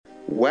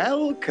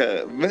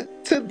Welcome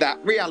to That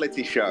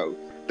Reality Show,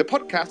 the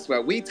podcast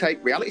where we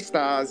take reality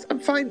stars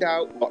and find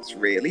out what's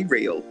really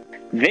real.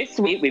 This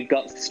week we've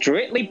got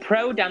Strictly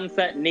Pro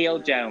dancer Neil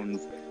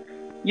Jones.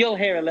 You'll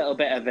hear a little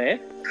bit of this.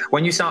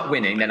 When you start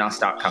winning, then I'll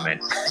start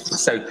coming.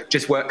 So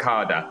just work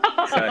harder.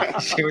 So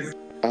she was...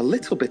 A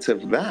little bit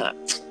of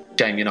that.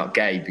 Jane, you're not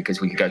gay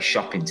because we could go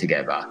shopping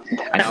together.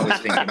 And I was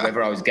thinking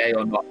whether I was gay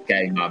or not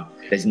gay, Mum,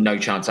 there's no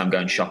chance I'm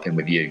going shopping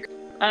with you.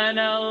 And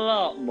a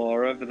lot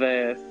more of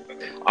this.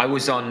 I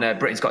was on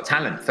Britain's Got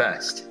Talent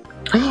first.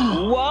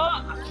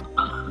 What?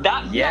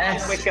 That's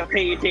Yes. not on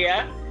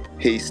Wikipedia.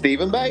 He's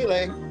Stephen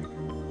Bailey.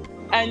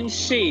 And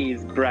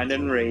she's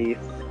Brennan Reese.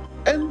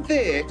 And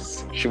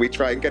this, should we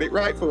try and get it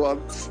right for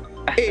once,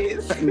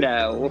 is...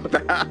 No.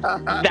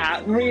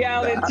 That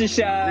reality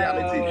show.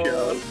 Reality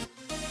show.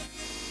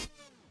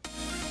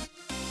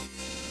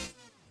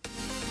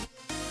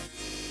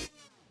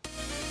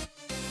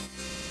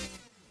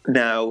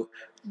 Now,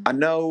 I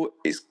know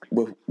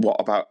we're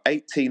about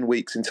 18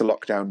 weeks into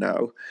lockdown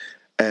now.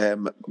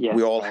 Yes,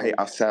 we all babe. hate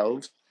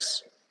ourselves.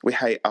 We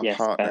hate our Yes,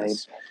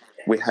 partners.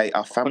 We hate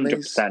our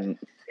families. 100%.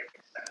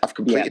 I've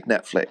completed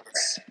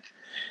Netflix.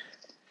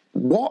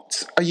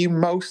 What are you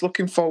most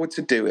looking forward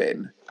to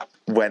doing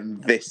when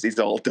this is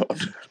all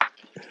done?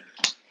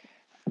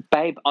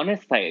 Babe,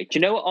 honestly, do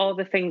you know all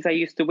the things I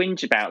used to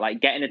whinge about, like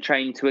getting a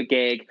train to a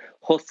gig,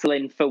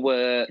 hustling for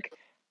work?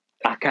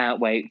 I can't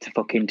wait to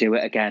fucking do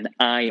it again.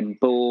 I am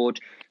bored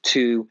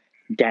to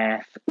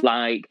death.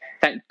 Like,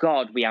 thank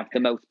God we have the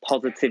most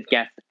positive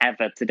guest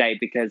ever today,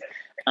 because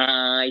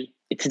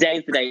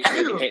today's the day it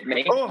really hit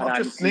me. Oh, and I've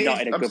I'm just sneezed.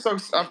 not in a good...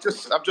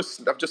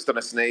 I've just done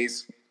a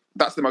sneeze.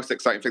 That's the most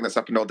exciting thing that's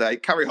happened all day.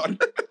 Carry on.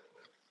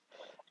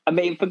 I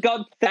mean, for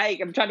God's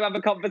sake, I'm trying to have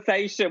a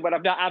conversation when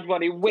I've not had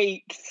one in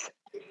weeks.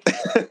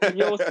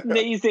 You're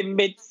sneezing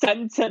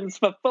mid-sentence,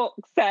 for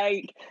fuck's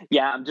sake.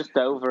 Yeah, I'm just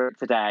over it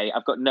today.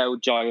 I've got no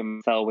joy in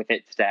my soul with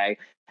it today.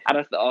 And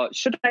I thought,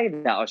 should I say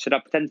that or should I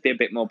pretend to be a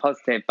bit more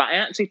positive? But I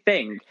actually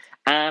think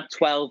our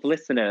 12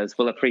 listeners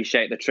will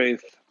appreciate the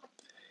truth.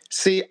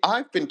 See,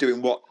 I've been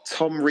doing what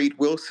Tom Reed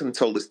Wilson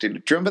told us to do. Do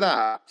you remember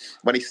that?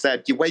 When he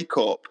said, you wake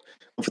up,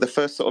 and for the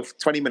first sort of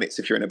 20 minutes,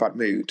 if you're in a bad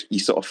mood, you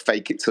sort of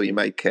fake it till you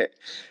make it.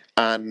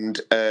 And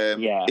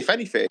if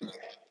anything,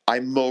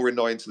 I'm more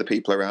annoying to the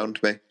people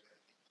around me.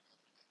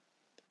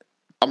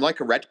 I'm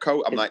like a red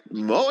coat. I'm like,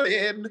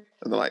 morning.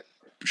 And they're like,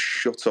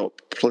 shut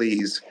up,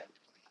 please.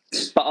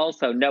 But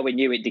also, knowing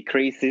you, it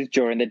decreases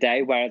during the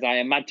day, whereas I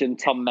imagine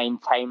Tom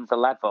maintains a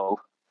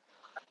level.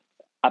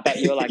 I bet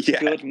you're like,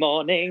 Yeah. good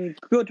morning.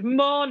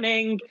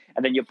 And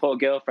then your poor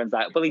girlfriend's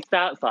like, well, he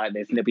starts like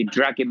this and he'll be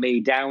dragging me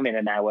down in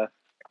an hour.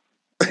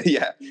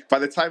 Yeah. By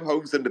the time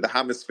Homes Under the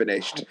Hammer's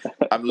finished,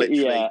 I'm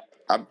literally,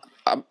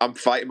 I'm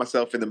fighting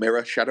myself in the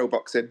mirror, shadow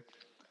boxing.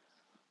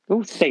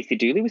 Oh, Stacey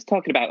Dooley was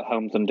talking about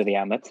Homes Under the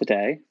Hammer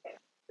today.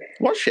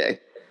 Was she?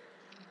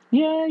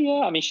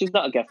 Yeah. I mean, she's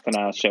not a guest on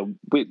our show.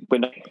 We're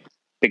not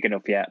big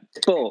enough yet.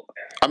 But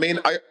I mean,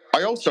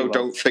 I also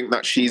don't think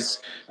that she's,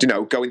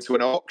 going to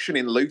an auction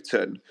in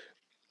Luton,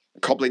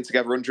 cobbling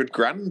together 100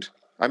 grand.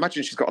 I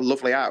imagine she's got a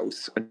lovely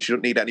house and she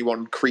doesn't need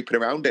anyone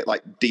creeping around it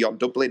like Dion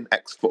Dublin,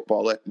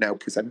 ex-footballer, now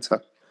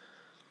presenter.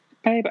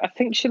 babe, I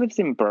think she lives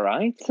in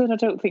Brighton. I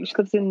don't think she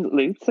lives in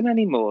Luton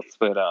anymore,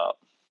 sweetheart.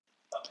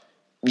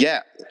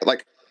 Yeah,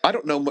 like, I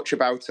don't know much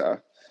about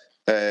her.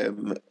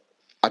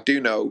 I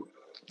do know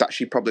that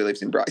she probably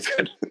lives in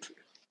Brighton.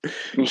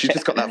 She's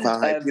just got that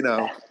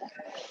vibe,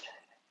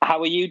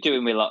 How are you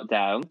doing with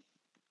lockdown?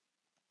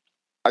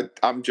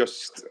 I'm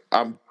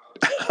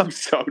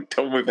so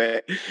done with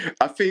it.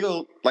 I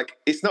feel like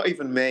it's not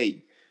even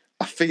me.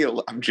 I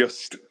feel I'm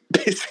just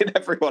pissing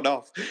everyone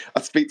off.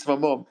 I speak to my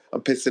mum,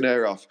 I'm pissing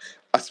her off.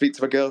 I speak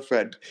to my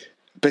girlfriend,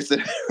 pissing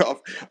her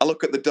off. I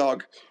look at the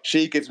dog,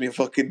 she gives me a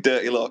fucking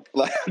dirty look.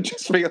 Like, I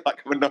just feel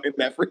like I'm annoying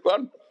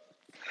everyone.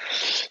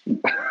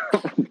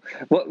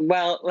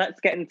 Well, let's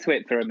get into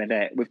it for a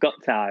minute. We've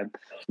got time.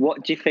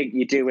 What do you think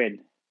you're doing?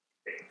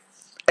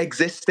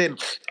 Existing.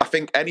 I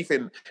think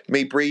anything,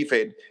 me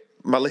breathing,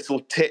 my little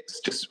tits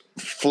just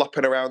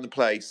flopping around the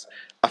place.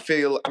 I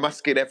feel I'm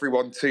asking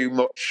everyone too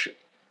much.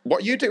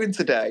 What are you doing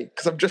today?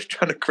 Because I'm just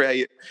trying to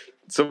create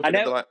something. I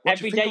know, like,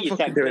 every day you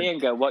text me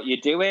and go, what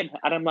you doing?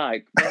 And I'm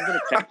like, well, I'm going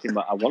to text him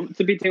what I want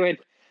to be doing.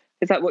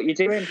 Is that what you're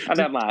doing? And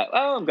I'm like,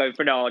 oh, I'm going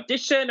for an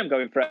audition. I'm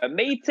going for a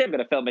meeting. I'm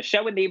going to film a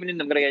show in the evening.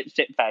 I'm going to get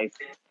shit-faced.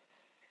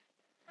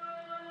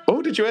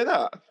 Oh, did you hear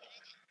that?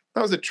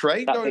 That was a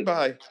train going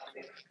by.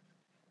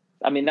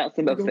 I mean, that's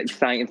the most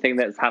exciting thing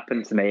that's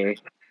happened to me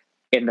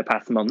in the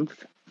past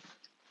month.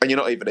 And you're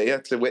not even here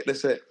to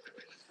witness it.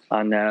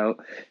 I know.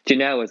 Do you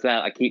know as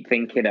well, I keep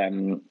thinking,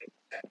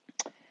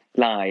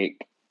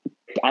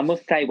 I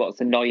must say what's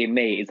annoying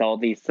me is all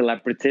these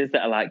celebrities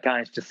that are like,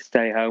 guys, just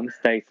stay home,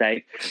 stay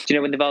safe. Do you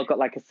know when they've all got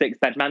like a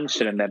 6-bed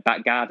mansion and their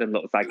back garden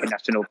looks like a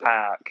national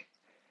park?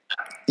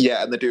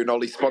 Yeah, and they're doing all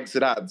these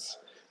sponsored ads.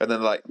 And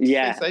then like,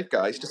 stay safe,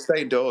 guys, just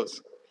stay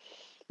indoors.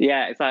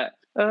 Yeah, it's like,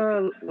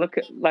 look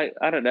at, like,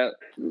 I don't know,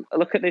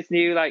 look at this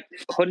new, like,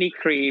 honey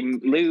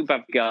cream lube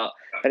I've got.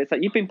 And it's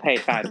like, you've been paid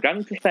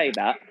 $5,000 to say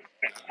that.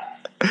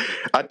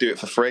 I'd do it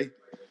for free.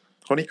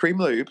 Honey cream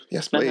lube,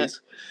 yes,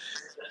 please.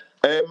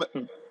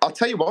 I'll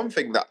tell you one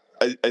thing that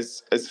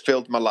has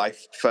filled my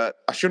life for.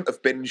 I shouldn't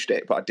have binged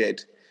it, but I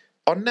did.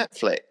 On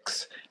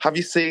Netflix, have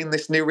you seen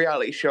this new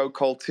reality show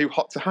called Too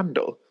Hot to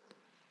Handle?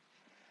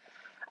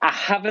 I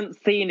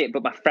haven't seen it,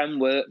 but my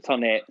friend worked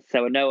on it,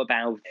 so I know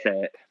about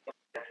it.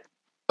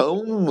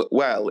 Oh,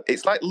 well,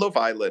 it's like Love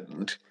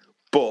Island,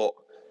 but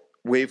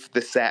with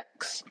the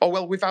sex. Oh,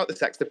 well, without the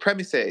sex. The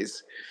premise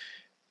is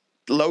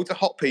loads of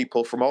hot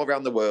people from all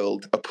around the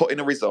world are put in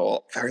a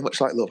resort, very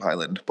much like Love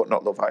Island, but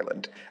not Love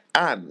Island.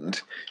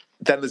 And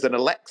then there's an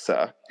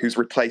Alexa who's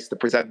replaced the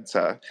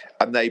presenter,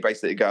 and they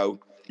basically go,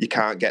 you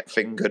can't get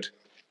fingered.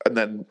 And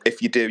then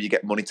if you do, you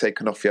get money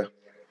taken off you.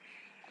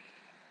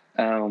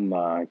 Oh,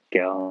 my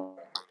God.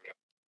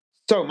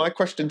 So my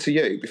question to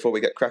you before we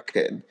get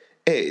cracking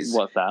is,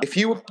 what's that? If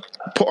you were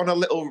put on a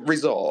little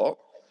resort,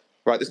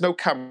 right, there's no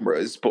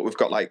cameras, but we've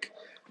got like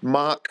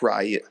Mark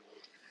Wright,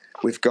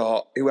 we've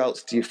got, who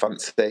else do you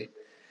fancy?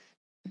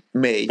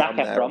 Me, Zac I'm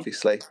there, Efron.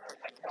 obviously.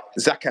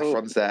 Zac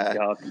Efron's there.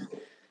 God.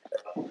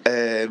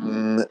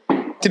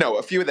 You know,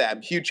 a few of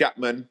them, Hugh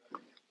Jackman.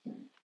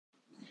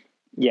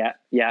 Yeah.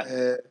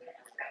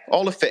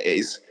 All the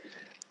fitties.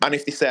 And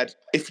if they said,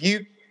 if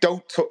you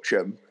don't touch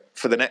them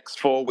for the next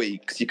 4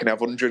 weeks, you can have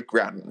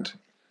 $100,000.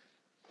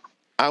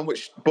 How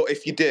much? But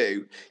if you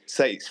do,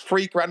 say it's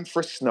 $3,000 for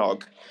a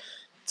snog,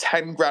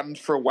 $10,000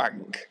 for a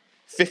wank,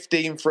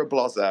 15 for a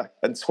blozzer,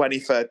 and 20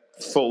 for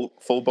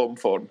full bum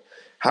fun.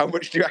 How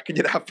much do you reckon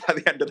you'd have by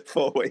the end of the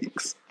 4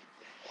 weeks?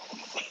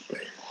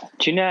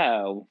 Do you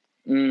know?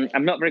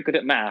 I'm not very good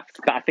at maths,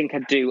 but I think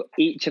I'd do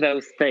each of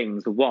those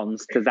things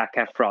once to Zac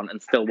Efron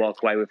and still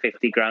walk away with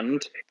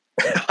 $50,000.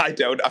 I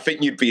don't. I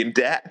think you'd be in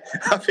debt.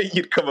 I think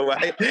you'd come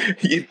away.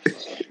 You'd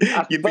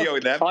be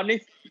owing them.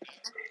 Honest,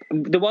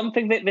 the one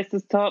thing that this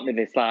has taught me,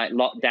 this like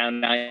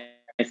lockdown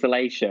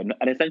isolation,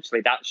 and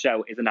essentially that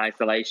show is an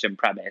isolation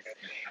premise,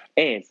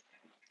 is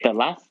the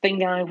last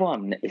thing I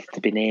want is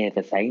to be near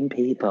the same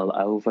people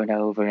over and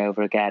over and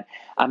over again.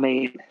 I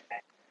mean,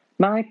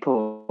 my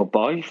poor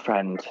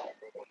boyfriend,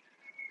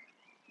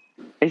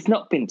 he's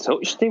not been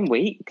touched in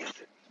weeks.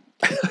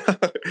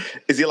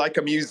 Is he like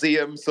a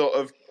museum sort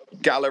of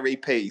gallery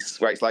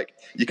piece where it's like,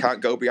 you can't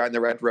go behind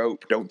the red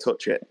rope, don't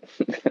touch it?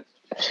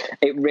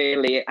 It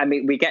really, I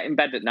mean, we get in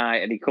bed at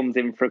night and he comes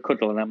in for a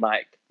cuddle and I'm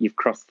like, you've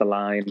crossed the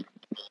line.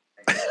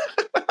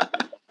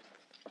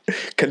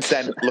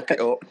 Consent, look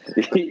it up.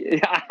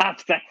 I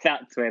have said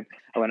that to him.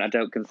 I went, I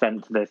don't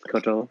consent to this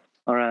cuddle.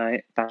 All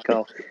right, back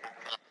off.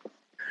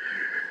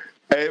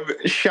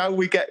 Shall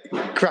we get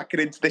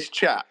cracking into this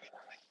chat?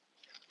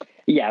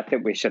 Yeah, I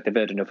think we should. They've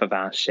heard enough of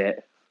our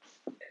shit.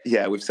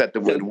 Yeah, we've said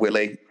the word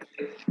Willie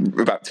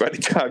about 20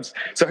 times.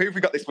 So who have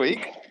we got this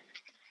week?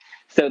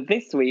 So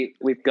this week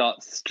we've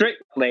got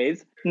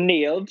Strictly's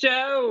Neil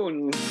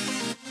Jones.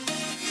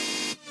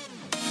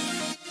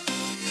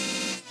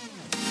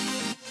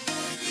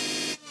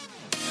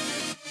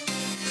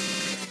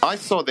 I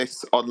saw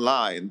this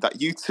online that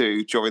you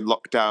two during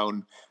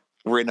lockdown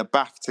were in a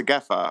bath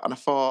together, and I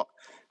thought,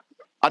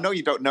 I know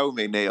you don't know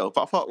me, Neil,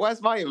 but I thought,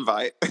 where's my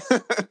invite?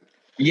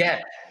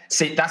 Yeah.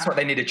 See, that's what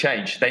they need to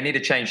change. They need to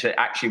change that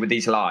actually with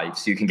these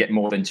lives, you can get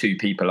more than 2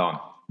 people on.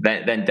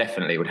 Then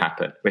definitely it would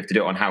happen. We have to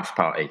do it on House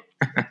Party.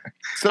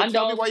 So and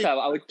also,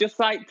 I would just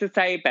like to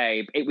say,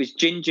 babe, it was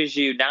Gingers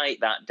Unite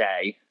that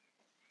day.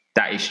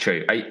 That is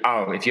true.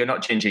 If you're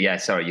not ginger, yeah,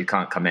 sorry, you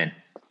can't come in.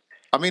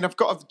 I mean, I've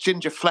got a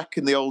ginger fleck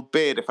in the old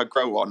beard if I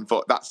grow one,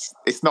 but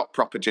it's not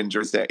proper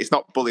ginger, is it? It's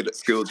not bullied at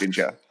school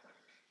ginger.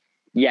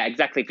 Yeah,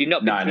 exactly. If you're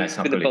not been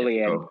for the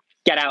bullying,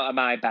 get out of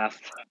my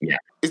bath. Yeah.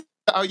 Is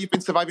that how you've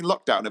been surviving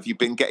lockdown? Have you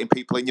been getting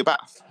people in your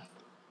bath?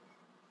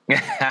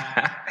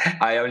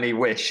 I only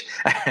wish.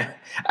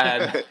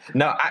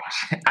 No,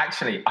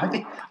 actually,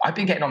 I've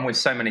been getting on with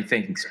so many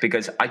things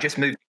because I just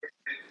moved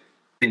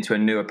into a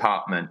new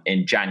apartment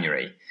in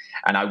January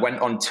and I went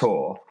on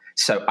tour.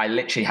 So I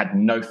literally had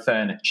no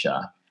furniture.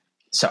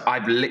 So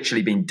I've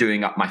literally been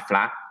doing up my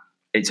flat.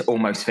 It's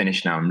almost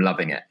finished now. I'm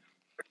loving it.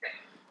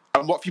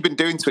 And what have you been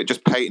doing to it?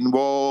 Just painting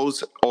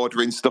walls,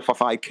 ordering stuff off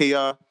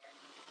IKEA?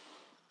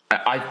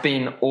 I've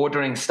been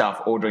ordering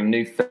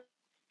new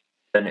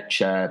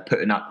furniture,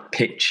 putting up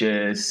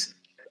pictures.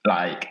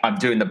 Like I'm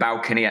doing the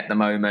balcony at the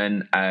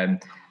moment.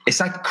 It's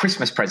like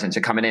Christmas presents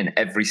are coming in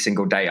every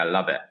single day. I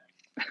love it.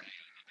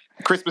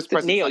 Christmas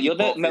presents. Neil, you're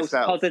the most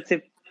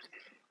positive.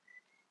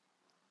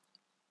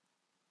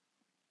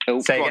 Oh,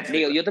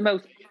 Neil, you're the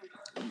most.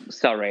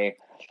 Sorry.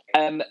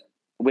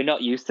 We're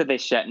not used to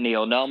this yet,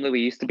 Neil. Normally we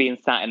used to be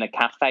sat in a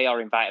cafe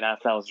or inviting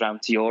ourselves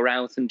round to your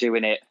house and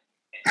doing it.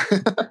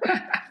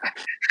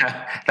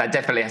 That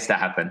definitely has to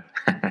happen.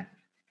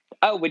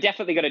 Oh, we're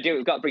definitely going to do it.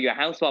 We've got to bring you a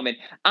housewarming.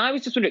 I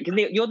was just wondering, because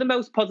Neil, you're the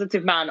most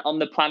positive man on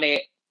the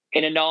planet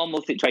in a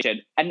normal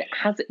situation. And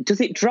does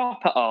it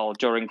drop at all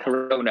during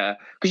Corona?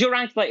 Because you're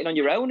isolating on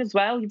your own as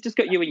well. You've just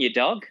got you and your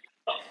dog.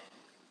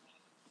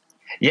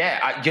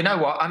 Yeah, you know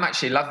what? I'm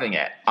actually loving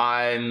it.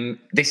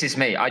 This is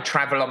me. I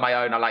travel on my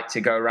own. I like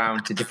to go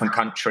around to different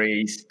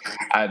countries.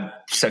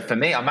 So for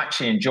me, I'm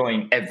actually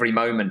enjoying every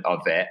moment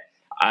of it.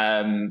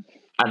 And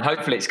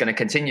hopefully it's going to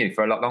continue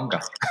for a lot longer.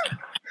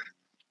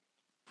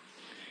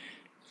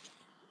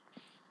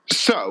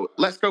 So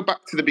let's go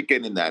back to the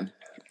beginning then.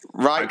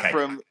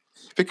 Okay.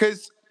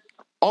 Because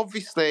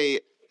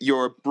obviously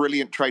you're a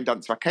brilliant trained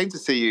dancer. I came to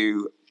see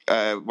you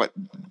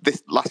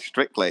this last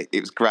Strictly. It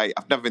was great.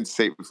 I've never been to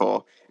see it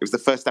before. It was the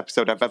first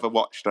episode I've ever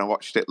watched, and I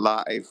watched it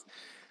live.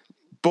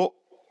 But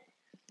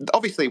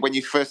obviously, when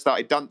you first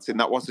started dancing,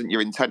 that wasn't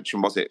your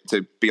intention, was it?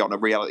 To be on a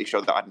reality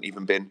show that hadn't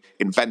even been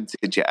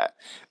invented yet.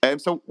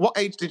 So what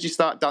age did you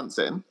start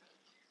dancing?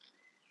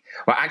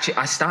 Well, actually,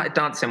 I started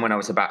dancing when I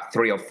was about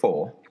 3 or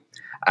 4.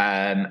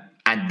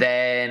 And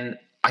then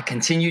I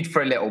continued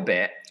for a little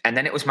bit. And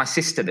then it was my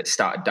sister that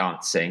started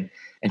dancing,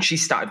 and she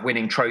started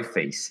winning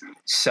trophies.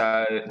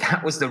 So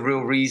that was the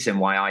real reason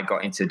why I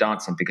got into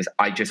dancing, because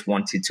I just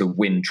wanted to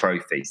win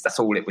trophies. That's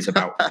all it was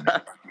about for me.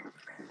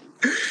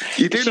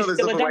 You do know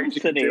there's other ways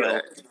you can do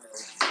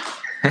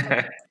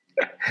it.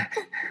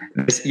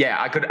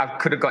 Yeah, I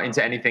could have got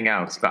into anything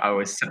else, but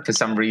for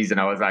some reason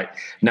I was like,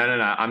 no,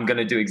 I'm going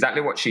to do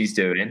exactly what she's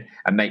doing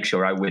and make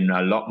sure I win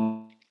a lot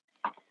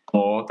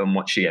more than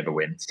what she ever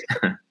wins.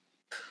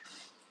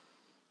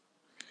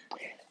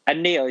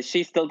 And Neil, is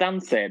she still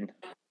dancing?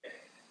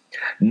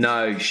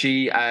 No,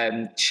 she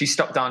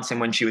stopped dancing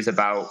when she was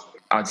about,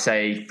 I'd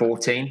say,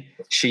 14.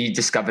 She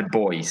discovered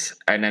boys,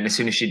 and then as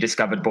soon as she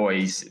discovered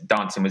boys,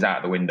 dancing was out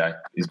of the window.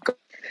 It was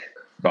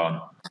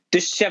gone.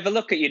 Does she ever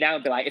look at you now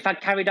and be like, if I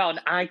carried on,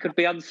 I could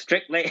be on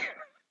Strictly?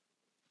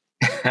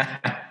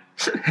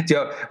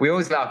 We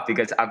always laugh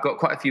because I've got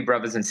quite a few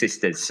brothers and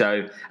sisters.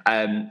 So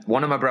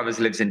one of my brothers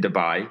lives in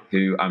Dubai,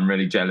 who I'm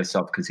really jealous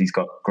of because he's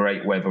got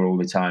great weather all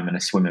the time and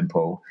a swimming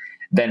pool.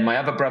 Then my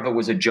other brother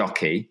was a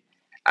jockey.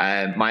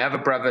 My other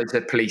brother is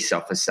a police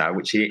officer,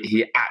 which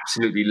he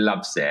absolutely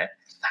loves it.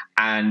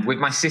 And with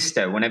my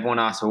sister, when everyone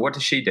asks, well, what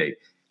does she do?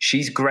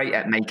 She's great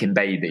at making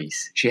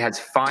babies. She has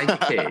 5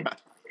 kids.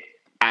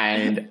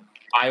 And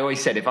I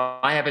always said, if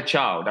I have a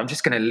child, I'm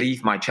just going to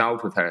leave my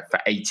child with her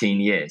for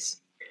 18 years.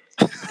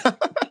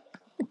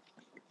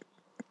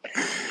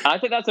 I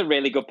think that's a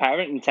really good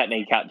parenting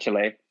technique,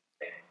 actually.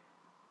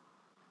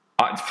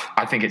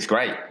 I think it's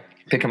great.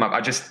 Pick them up.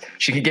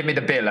 She can give me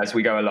the bill as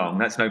we go along.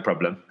 That's no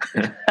problem.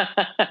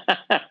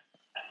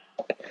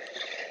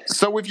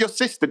 So with your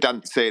sister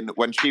dancing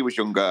when she was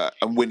younger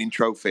and winning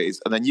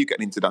trophies, and then you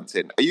getting into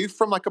dancing, are you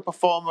from like a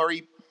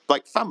performery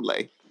like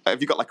family?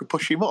 Have you got like a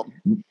pushy mum?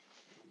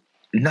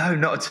 No,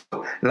 not at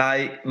all.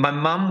 Like my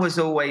mum was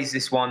always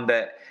this one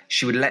that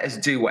she would let us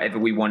do whatever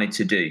we wanted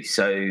to do.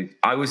 So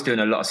I was doing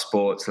a lot of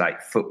sports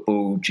like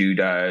football,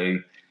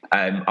 judo.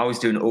 I was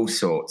doing all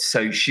sorts.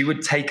 So she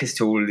would take us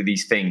to all of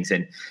these things.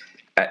 And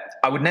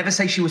I would never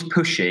say she was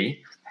pushy.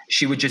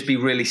 She would just be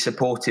really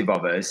supportive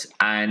of us.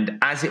 And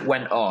as it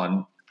went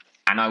on,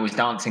 and I was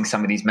dancing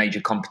some of these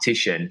major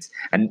competitions,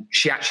 and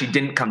she actually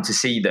didn't come to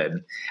see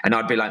them. And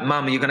I'd be like,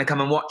 Mum, are you going to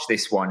come and watch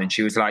this one? And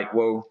she was like,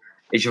 well,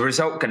 is your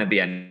result going to be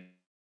any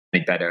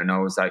better? And I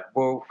was like,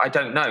 well, I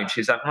don't know. And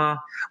she was like,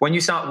 well, when you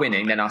start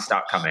winning, then I'll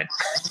start coming.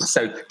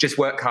 So just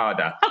work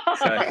harder.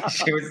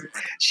 So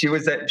she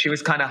was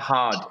kind of a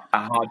hard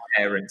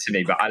parent to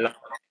me, but I loved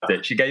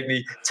it. She gave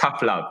me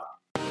tough love.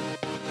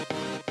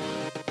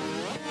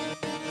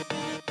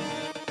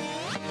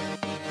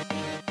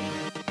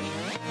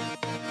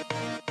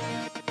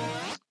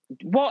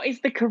 What is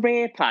the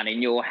career plan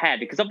in your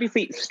head? Because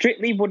obviously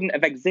Strictly wouldn't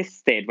have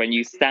existed when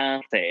you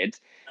started.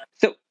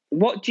 So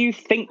what do you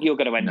think you're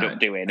going to end up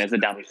doing as a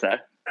dancer?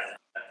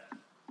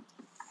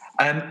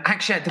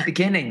 Actually, at the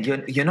beginning,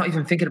 you're not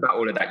even thinking about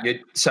all of that.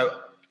 So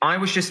I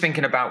was just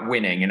thinking about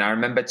winning. And I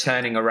remember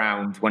turning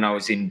around when I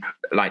was in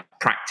like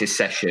practice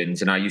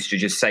sessions, and I used to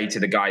just say to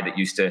the guy that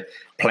used to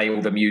play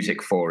all the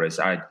music for us,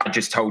 I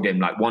just told him,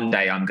 like, one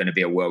day I'm going to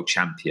be a world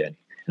champion.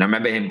 And I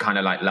remember him kind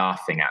of like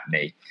laughing at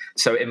me.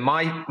 So in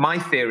my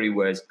theory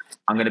was,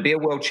 I'm going to be a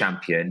world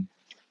champion.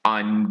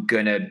 I'm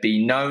going to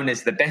be known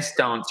as the best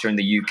dancer in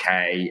the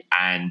UK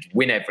and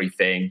win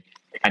everything.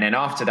 And then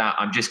after that,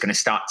 I'm just going to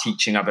start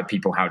teaching other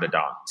people how to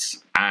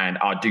dance. And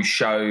I'll do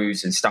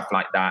shows and stuff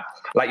like that.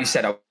 Like you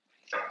said, I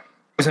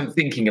wasn't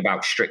thinking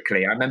about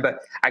Strictly. I remember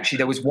actually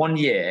there was one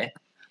year,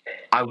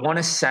 I want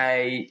to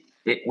say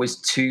it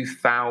was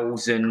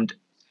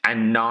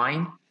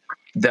 2009,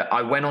 that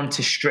I went on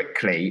to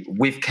Strictly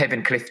with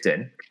Kevin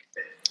Clifton.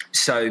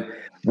 So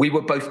we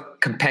were both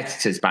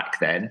competitors back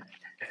then.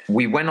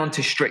 We went on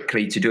to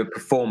Strictly to do a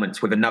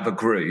performance with another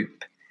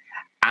group,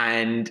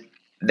 and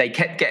they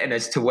kept getting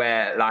us to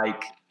wear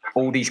like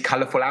all these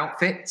colourful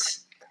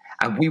outfits.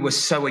 And we were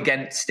so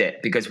against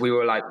it because we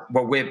were like,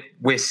 well,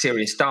 we're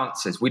serious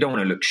dancers. We don't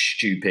want to look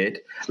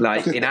stupid.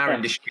 Like in our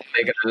industry,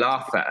 they're going to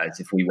laugh at us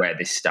if we wear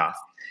this stuff.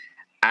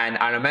 And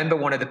I remember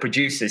one of the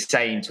producers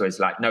saying to us,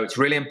 like, no, it's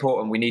really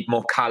important. We need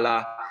more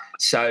colour.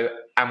 So,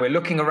 and we're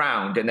looking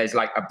around and there's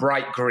like a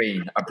bright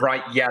green, a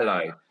bright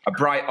yellow, a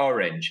bright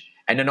orange.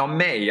 And then on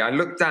me, I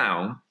looked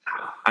down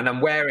and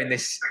I'm wearing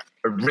this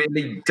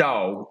really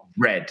dull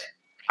red.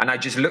 And I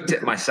just looked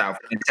at myself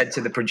and said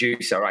to the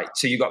producer, all right,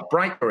 so you got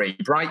bright green,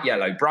 bright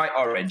yellow, bright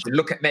orange, and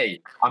look at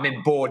me, I'm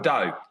in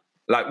Bordeaux.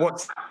 Like,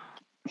 what's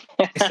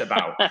this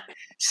about?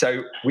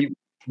 So we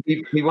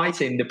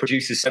waited the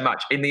producers so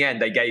much. In the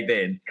end, they gave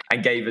in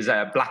and gave us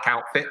black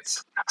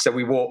outfits. So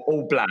we wore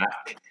all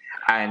black.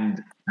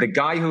 And the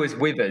guy who was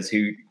with us,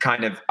 who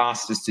kind of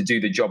asked us to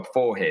do the job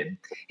for him,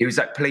 he was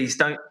like, please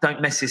don't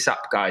mess this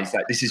up, guys.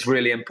 Like, this is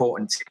really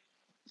important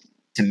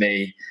to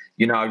me.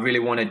 You know, I really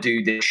want to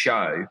do this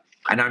show.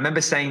 And I remember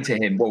saying to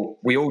him, well,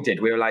 we all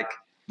did. We were like,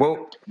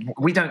 well,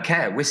 we don't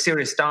care. We're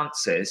serious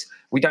dancers.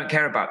 We don't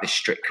care about this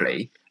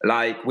strictly.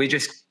 Like, we're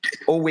just,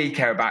 all we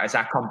care about is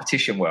our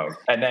competition world.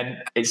 And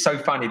then it's so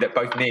funny that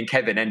both me and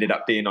Kevin ended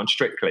up being on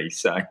Strictly.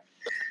 So,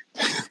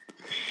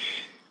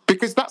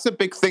 because that's a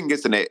big thing,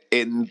 isn't it,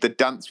 in the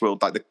dance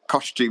world, like the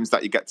costumes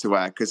that you get to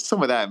wear, because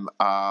some of them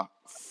are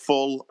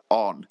full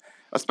on.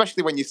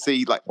 Especially when you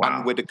see like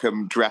Anne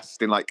Widdecombe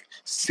dressed in like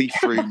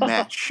see-through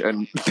mesh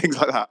and things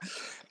like that.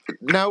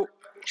 Now,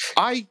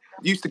 I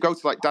used to go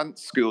to like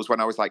dance schools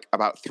when I was like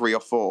about 3 or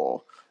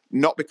 4,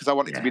 not because I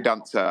wanted to be a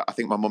dancer. I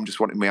think my mum just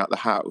wanted me out of the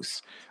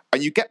house.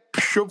 And you get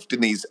shoved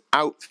in these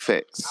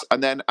outfits.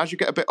 And then as you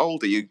get a bit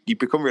older, you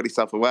become really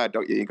self-aware,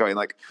 don't you? You're going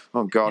like,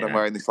 oh God, I'm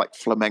wearing this like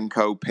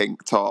flamenco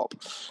pink top.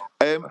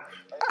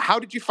 How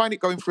did you find it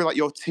going through like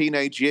your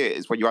teenage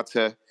years when you had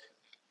to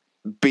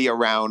be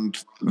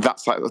around that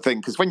side of thing?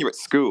 Because when you're at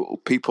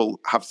school, people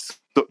have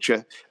such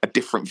a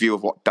different view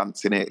of what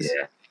dancing is.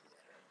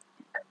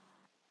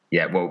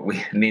 Yeah, well,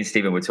 me and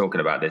Stephen were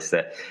talking about this,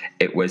 that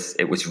it was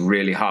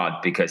really hard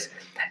because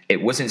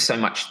it wasn't so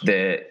much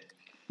the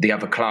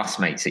other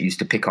classmates that used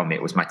to pick on me,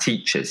 it was my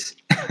teachers.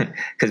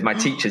 Because my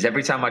teachers,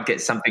 every time I'd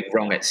get something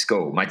wrong at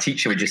school, my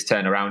teacher would just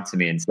turn around to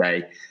me and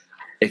say,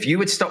 if you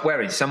would stop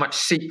wearing so much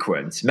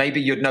sequins,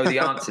 maybe you'd know the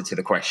answer to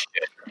the question,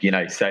 you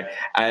know? So,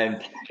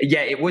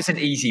 it wasn't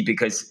easy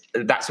because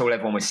that's all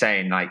everyone was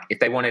saying. Like, if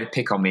they wanted to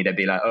pick on me, they'd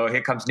be like, oh,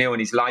 here comes Neil and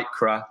his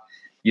lycra,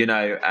 you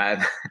know?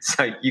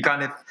 So you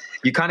kind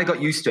of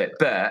got used to it.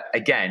 But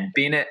again,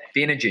 being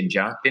a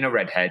ginger, being a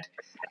redhead,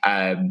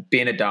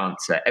 being a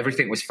dancer,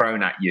 everything was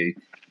thrown at you.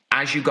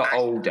 As you got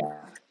older,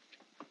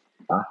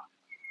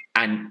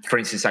 and for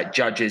instance, like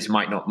judges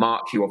might not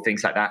mark you or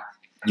things like that,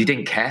 you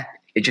didn't care.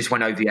 It just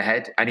went over your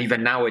head. And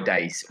even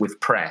nowadays with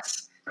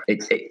press,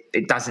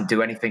 it doesn't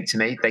do anything to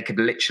me. They could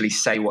literally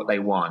say what they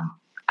want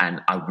and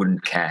I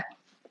wouldn't care.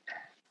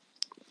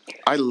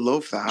 I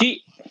love that.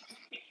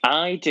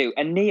 I do.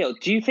 And Neil,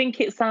 do you think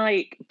it's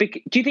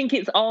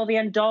all the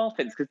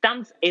endorphins? Because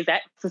dance is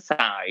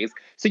exercise.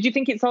 So do you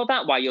think it's all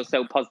that why you're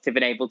so positive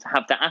and able to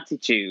have that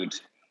attitude?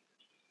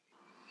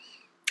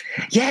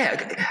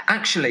 Yeah,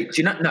 actually,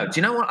 do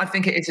you know what I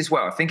think it is as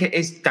well? I think it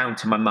is down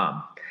to my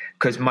mum.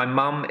 Because my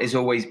mum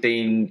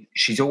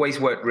she's always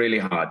worked really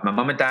hard. My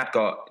mum and dad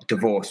got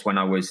divorced when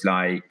I was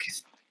like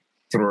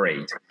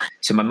 3.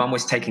 So my mum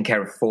was taking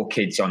care of 4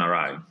 kids on her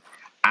own.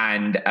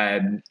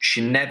 And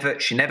she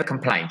never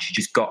complained. She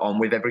just got on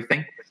with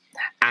everything.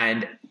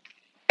 And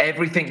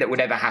everything that would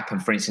ever happen,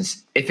 for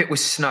instance, if it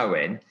was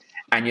snowing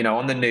and, you know,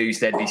 on the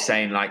news, they'd be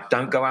saying like,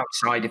 don't go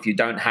outside if you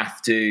don't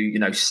have to, you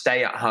know,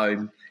 stay at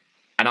home.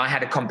 And I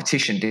had a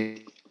competition to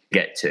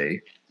get to.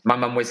 My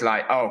mum was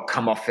like, oh,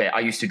 come off it.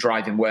 I used to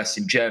drive in worse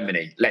in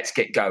Germany. Let's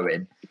get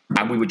going.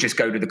 And we would just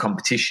go to the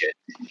competition.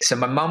 So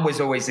my mum was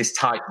always this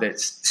type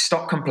that's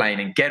stop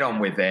complaining, get on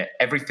with it.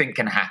 Everything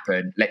can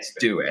happen. Let's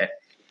do it.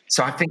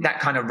 So I think that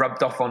kind of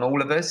rubbed off on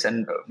all of us.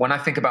 And when I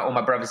think about all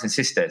my brothers and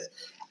sisters,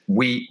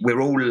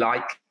 we're all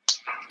like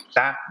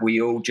that.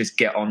 We all just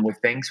get on with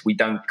things. We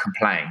don't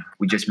complain.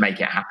 We just make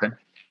it happen.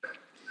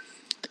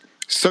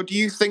 So do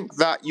you think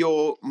that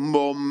your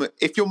mum,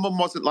 if your mum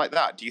wasn't like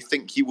that, do you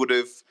think you would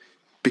have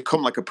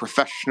become like a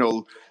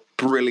professional,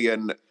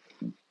 brilliant,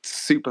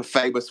 super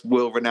famous,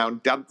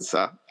 world-renowned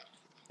dancer?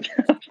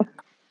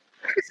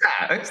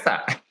 Who's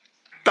that?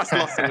 That's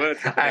lots of words.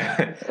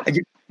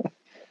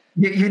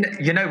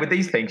 You know, with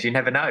these things, you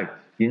never know.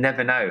 You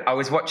never know. I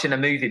was watching a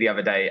movie the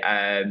other day.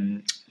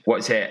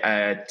 What's it?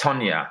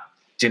 Tonya.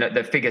 Do you know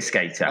the figure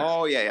skater?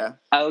 Oh, yeah.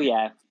 Oh,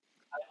 yeah.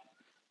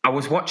 I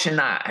was watching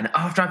that, and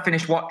after I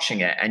finished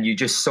watching it, and you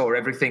just saw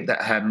everything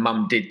that her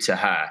mum did to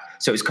her.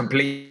 So it was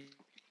completely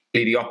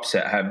the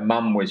opposite. Her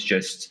mum was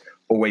just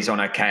always on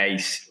her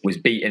case, was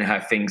beating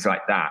her, things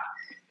like that.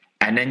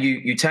 And then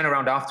you turn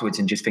around afterwards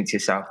and just think to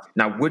yourself,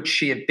 now, would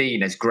she have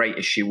been as great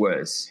as she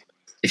was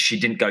if she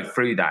didn't go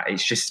through that?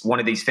 It's just one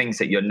of these things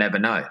that you'll never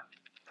know.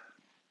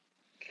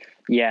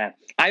 Yeah.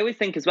 I always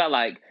think as well,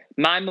 like,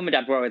 my mum and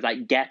dad were always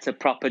like, get a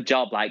proper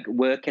job, like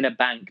work in a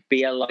bank,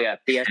 be a lawyer,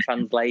 be a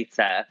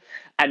translator.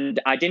 And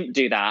I didn't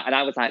do that. And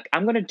I was like,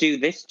 I'm going to do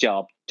this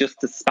job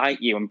just to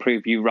spite you and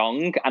prove you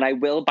wrong. And I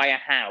will buy a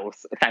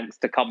house thanks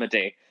to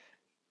comedy.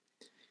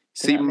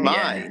 See,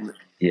 mine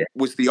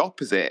was the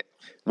opposite,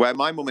 where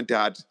my mum and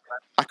dad,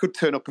 I could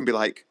turn up and be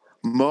like,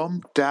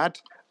 Mum, Dad,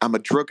 I'm a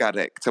drug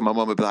addict. And my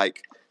mum would be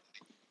like,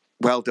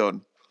 well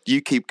done.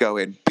 You keep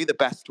going. Be the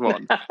best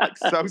one. Like,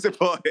 so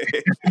supportive.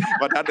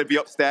 My dad would be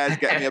upstairs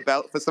getting me a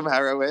belt for some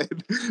heroin.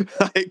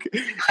 Like,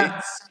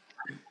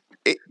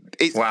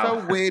 it's Wow.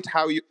 so weird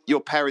how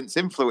your parents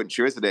influence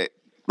you, isn't it?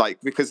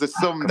 Like, because there's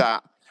some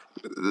that,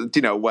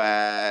 you know,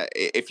 where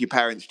if your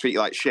parents treat you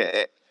like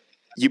shit,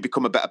 you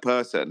become a better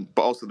person.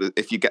 But also,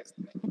 if you get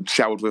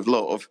showered with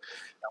love,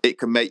 it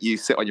can make you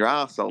sit on your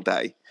ass all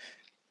day.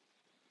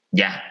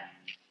 Yeah.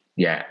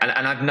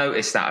 And I've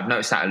noticed that. I've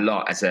noticed that a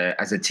lot as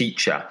a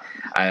teacher.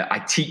 I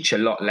teach a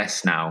lot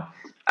less now,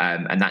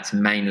 and that's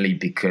mainly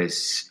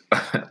because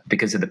of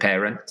the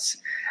parents.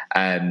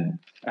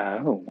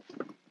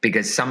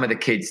 Because some of the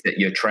kids that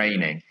you're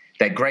training,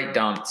 they're great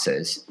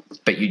dancers,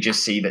 but you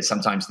just see that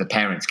sometimes the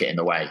parents get in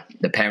the way.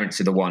 The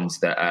parents are the ones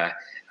that are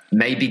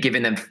maybe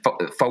giving them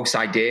false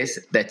ideas.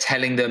 They're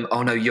telling them,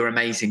 oh, no, you're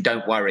amazing,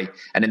 don't worry.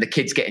 And then the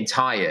kid's getting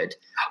tired.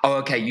 Oh,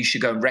 okay, you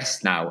should go and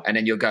rest now. And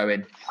then you're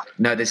going,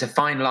 no, there's a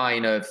fine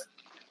line of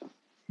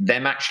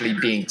them actually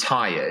being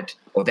tired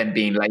or them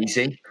being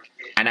lazy.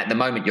 And at the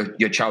moment,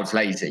 your child's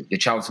lazy. Your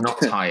child's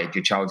not tired.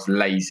 Your child's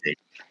lazy.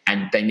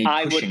 And they need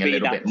pushing a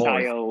little bit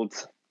more.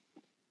 Child.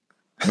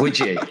 Would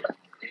you?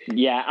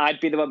 Yeah, I'd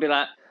be the one be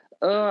like,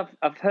 oh,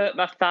 I've hurt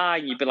my thigh.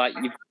 You'd be like,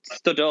 you've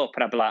stood up.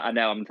 And I'd be like, I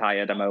know, I'm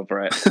tired. I'm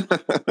over it.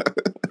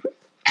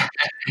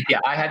 Yeah,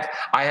 I had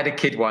a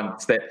kid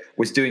once that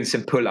was doing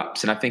some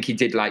pull-ups, and I think he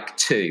did like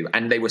 2,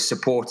 and they were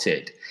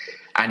supported.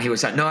 And he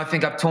was like, no, I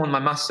think I've torn my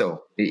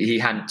muscle. He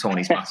hadn't torn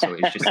his muscle.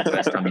 It was just the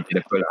first time he did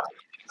a pull-up.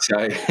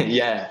 So,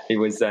 yeah, it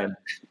was it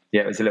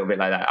was a little bit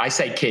like that. I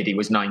say kid, he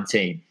was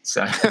 19.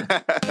 So...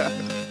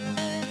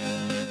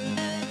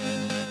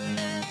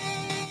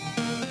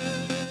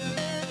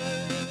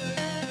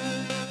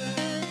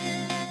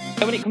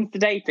 When it comes to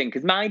dating,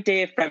 because my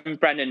dear friend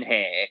Brennan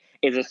here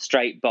is a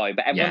straight boy,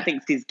 but everyone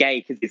thinks he's gay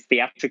because he's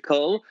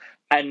theatrical.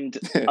 And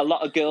a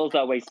lot of girls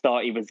always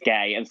thought he was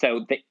gay. And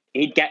so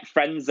he'd get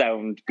friend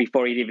zoned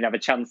before he'd even have a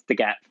chance to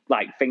get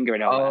like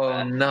fingering or whatever.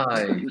 Oh, no.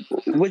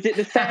 Was it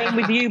the same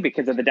with you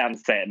because of the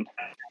dancing?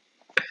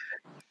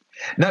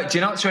 No, do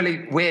you know what's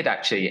really weird,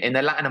 actually? In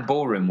the Latin and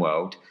ballroom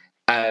world,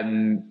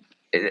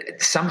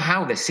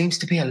 somehow there seems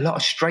to be a lot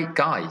of straight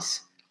guys.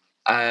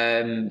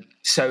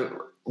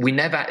 So...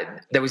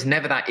 there was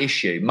never that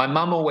issue. My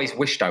mum always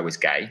wished I was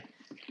gay.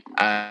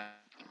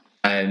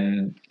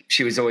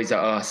 She was always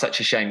like, oh, such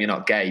a shame you're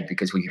not gay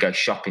because we could go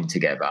shopping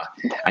together.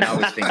 And I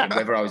was thinking,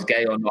 whether I was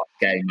gay or not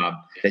gay, Mum,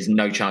 there's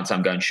no chance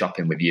I'm going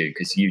shopping with you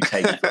because you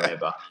take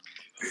forever.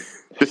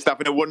 Just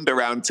having a wander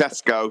around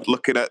Tesco,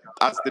 looking at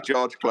Asda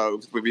George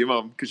clothes with your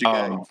mum because you're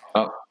gay.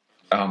 Oh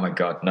my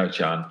God, no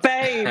chance.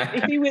 Babe,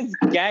 if he was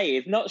gay,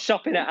 he's not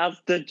shopping at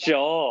Asda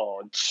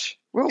George.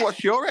 Well,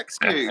 what's your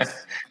excuse?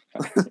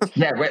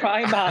 Yeah,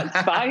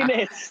 Primark's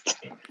finest.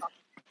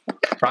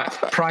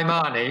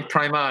 Primani.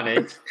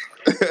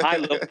 I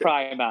love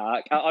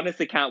Primark. I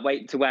honestly can't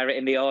wait to wear it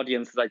in the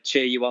audience as I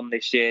cheer you on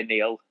this year,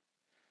 Neil.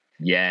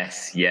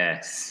 Yes.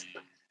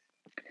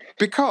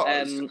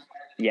 Because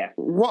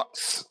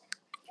what's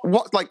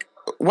like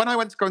when I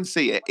went to go and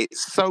see it,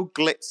 it's so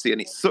glitzy and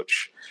it's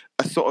such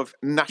a sort of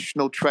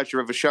national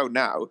treasure of a show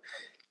now.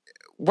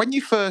 When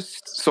you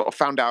first sort of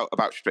found out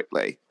about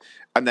Strictly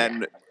and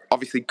then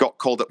obviously got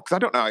called up, because I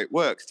don't know how it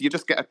works. You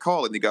just get a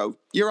call and they go,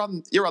 "You're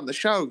on the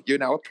show. You're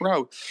now a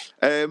pro."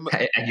 And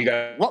you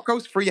go, "What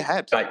goes through your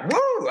head?" Like,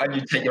 woo! And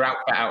you take your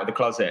outfit out of the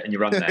closet and you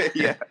run there.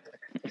 Yeah.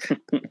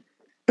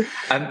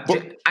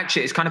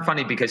 Actually, it's kind of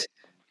funny because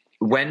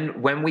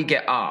when we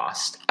get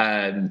asked,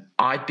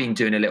 I've been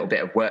doing a little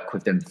bit of work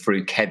with them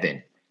through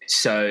Kevin.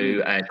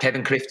 So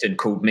Kevin Clifton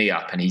called me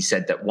up and he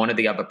said that one of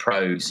the other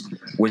pros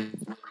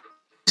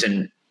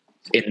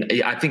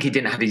I think he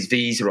didn't have his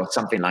visa or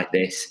something like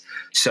this.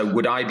 So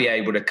would I be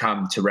able to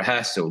come to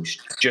rehearsals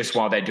just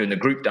while they're doing the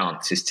group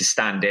dances to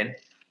stand in?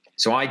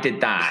 So I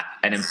did that.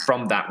 And then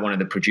from that, one of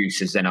the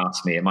producers then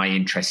asked me, am I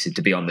interested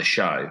to be on the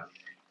show?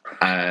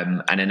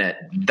 And then at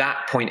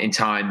that point in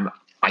time,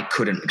 I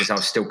couldn't because I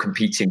was still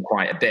competing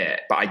quite a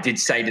bit. But I did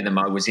say to them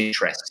I was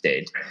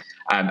interested.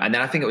 And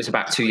then I think it was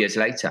about 2 years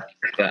later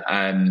that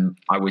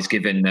I was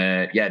given,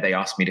 they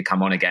asked me to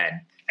come on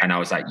again. And I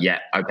was like, yeah,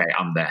 okay,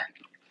 I'm there.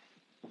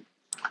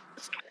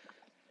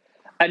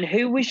 And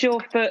who was your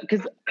first?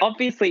 Because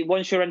obviously,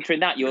 once you're entering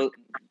that,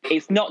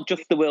 it's not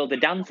just the world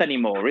of dance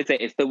anymore, is it?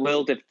 It's the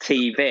world of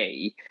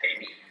TV.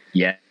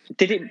 Yeah.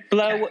 Did it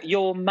blow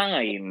your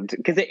mind?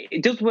 Because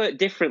it does work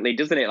differently,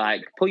 doesn't it?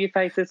 Like, pull your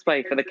face this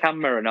way for the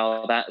camera and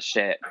all that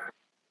shit.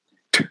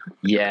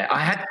 Yeah,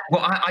 I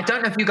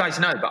don't know if you guys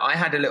know, but I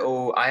had a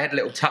little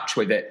touch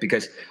with it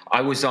because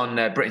I was on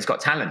Britain's Got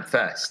Talent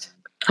first.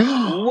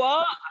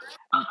 What?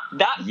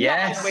 That's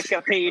yes. not on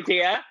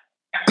Wikipedia.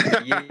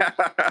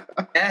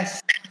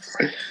 Yes.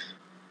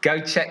 Go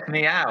check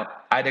me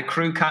out. I had a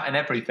crew cut and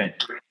everything.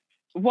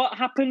 What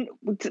happened?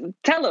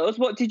 Tell us,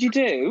 what did you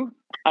do?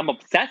 I'm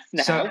obsessed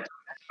now.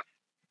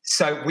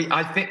 So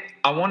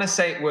I want to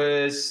say it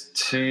was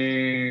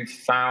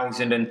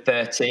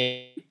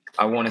 2013.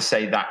 I want to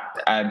say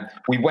that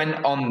we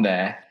went on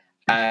there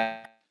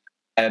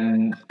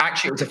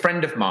actually, it was a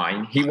friend of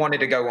mine. He wanted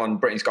to go on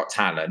Britain's Got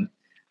Talent,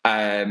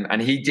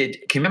 and he did.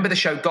 Can you remember the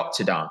show Got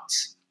to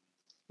Dance?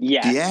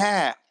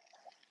 Yeah.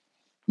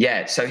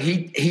 Yeah. So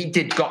he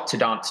did Got to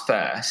Dance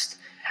first,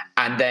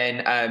 and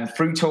then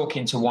through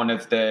talking to one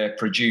of the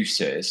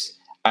producers,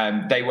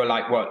 they were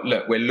like, "Well,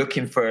 look, we're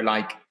looking for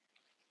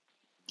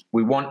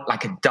we want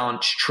like a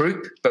dance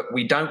troupe, but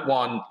we don't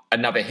want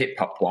another hip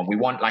hop one. We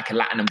want like a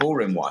Latin and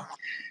ballroom one."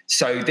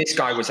 So this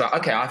guy was like,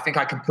 "Okay, I think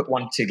I can put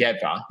one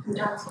together."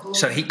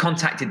 So he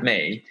contacted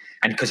me,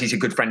 and because he's a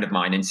good friend of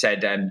mine, and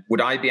said,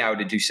 "Would I be able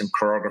to do some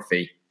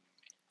choreography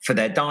for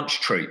their dance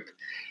troupe?"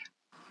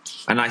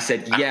 And I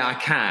said, "Yeah, I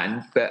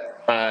can,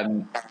 but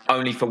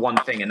only for one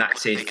thing, and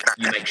that's if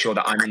you make sure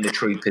that I'm in the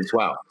troupe as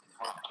well."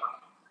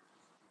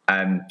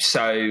 And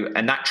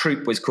that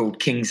troupe was called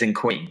Kings and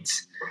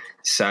Queens.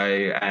 So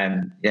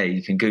yeah,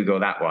 you can Google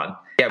that one.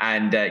 Yeah,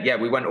 and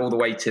we went all the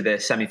way to the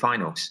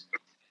semi-finals.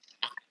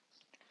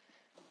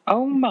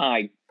 Oh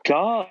my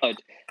God.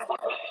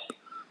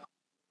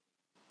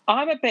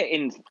 I'm a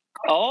bit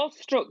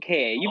awestruck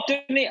here. You've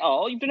done it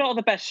all. You've done all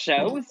the best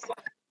shows.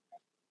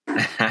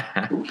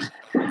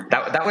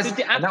 that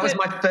was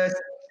my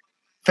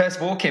first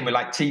walk in with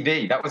like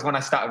TV. That was when I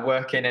started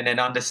working and then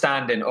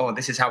understanding,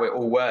 this is how it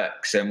all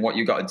works and what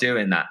you got to do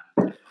in that.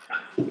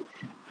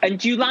 And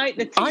do you like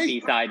the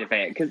TV side of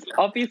it? Because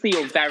obviously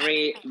you're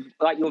very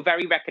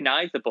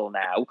recognisable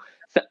now.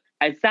 So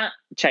has that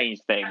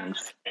changed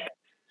things?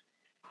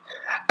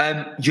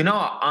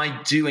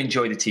 I do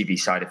enjoy the TV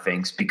side of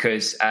things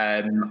because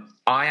I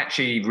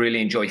actually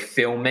really enjoy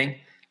filming.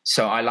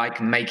 So I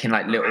like making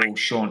like little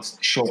short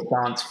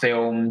dance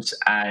films,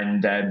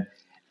 and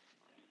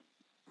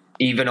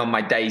even on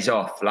my days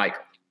off, like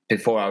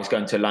before I was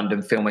going to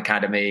London Film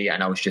Academy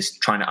and I was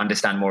just trying to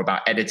understand more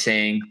about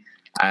editing.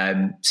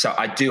 So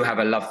I do have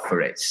a love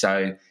for it.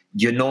 So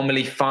you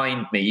normally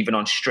find me, even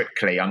on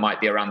Strictly, I might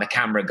be around the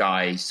camera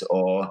guys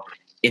or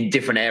in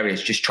different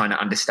areas, just trying to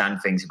understand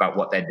things about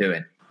what they're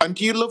doing. And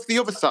do you love the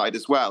other side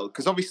as well?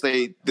 Because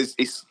obviously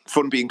it's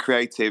fun being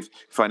creative,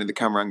 finding the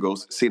camera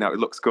angles, seeing how it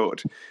looks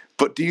good.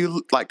 But do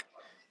you like,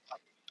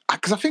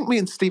 because I think me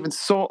and Stephen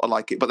sort of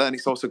like it, but then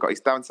it's also got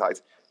its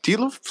downsides. Do you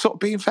love sort of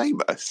being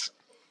famous?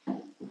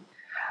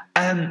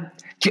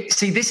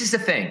 See, this is the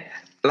thing.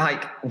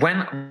 Like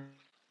when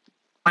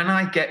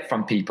I get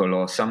from people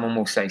or someone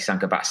will say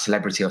something about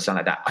celebrity or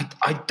something like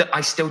that,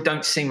 I still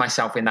don't see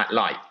myself in that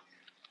light.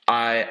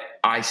 I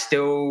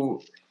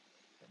still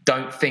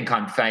don't think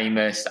I'm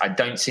famous. I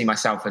don't see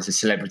myself as a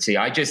celebrity.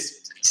 I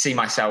just see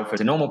myself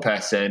as a normal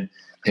person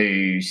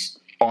who's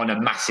on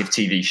a massive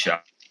TV show,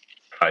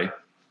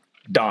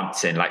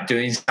 dancing, like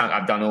doing something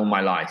I've done all my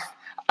life.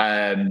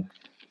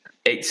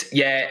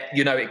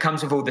 It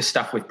comes with all the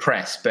stuff with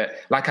press, but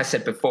like I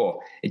said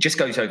before, it just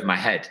goes over my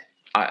head.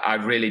 I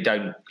really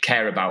don't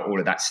care about all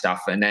of that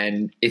stuff. And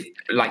then if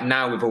like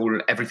now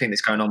with everything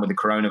that's going on with the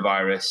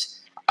coronavirus,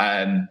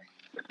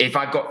 if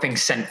I've got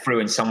things sent through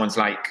and someone's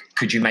like,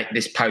 could you make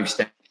this post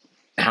and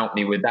help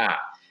me with that?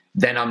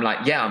 Then I'm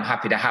like, yeah, I'm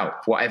happy to help.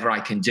 Whatever I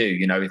can do,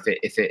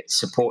 if it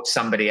supports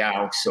somebody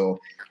else or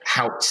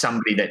helps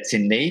somebody that's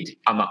in need,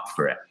 I'm up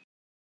for it.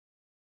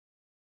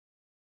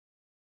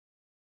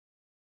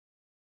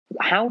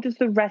 How does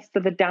the rest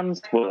of the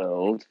dance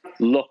world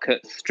look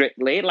at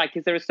Strictly? Like,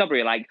 is there a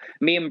snobbery? Like,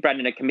 me and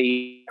Brendan are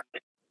comedians.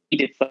 We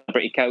did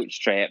Celebrity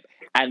Coach Trip,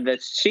 and the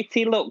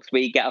shitty looks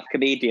we get off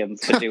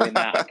comedians for doing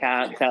that, I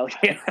can't tell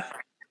you.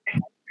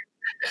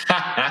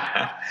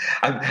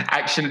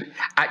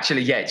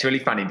 Actually, yeah, it's really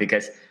funny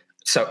because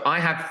so I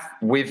have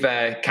with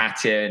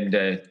Katya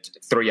and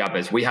 3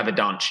 others, we have a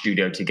dance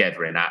studio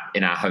together in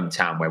our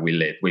hometown where we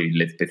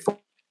lived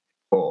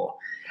before.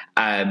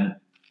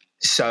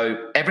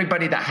 So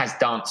everybody that has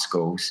dance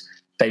schools,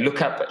 they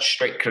look up at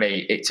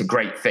Strictly. It's a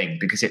great thing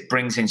because it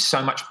brings in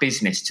so much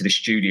business to the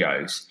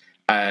studios.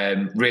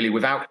 Really,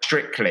 without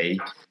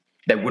Strictly,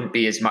 there wouldn't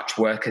be as much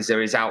work as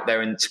there is out there,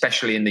 and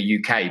especially in the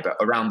UK, but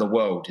around the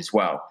world as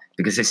well,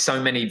 because there's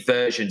so many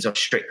versions of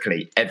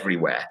Strictly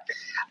everywhere.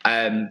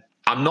 I'm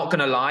not going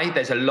to lie,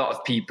 there's a lot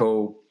of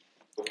people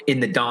in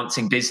the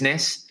dancing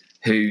business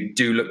who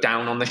do look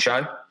down on the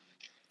show,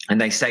 and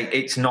they say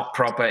it's not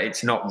proper,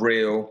 it's not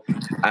real.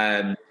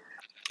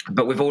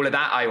 But with all of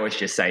that, I always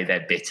just say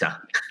they're bitter.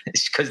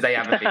 It's because they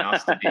haven't been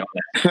asked to be on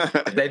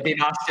it. If they've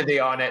been asked to be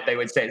on it, they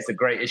would say it's the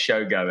greatest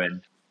show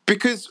going.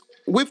 Because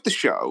with the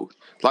show,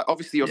 like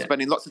obviously you're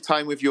spending lots of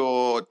time with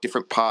your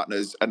different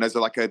partners and there's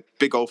like a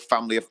big old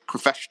family of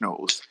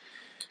professionals.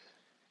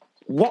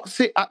 What's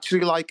it actually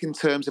like in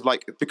terms of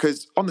like,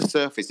 because on the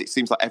surface, it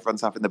seems like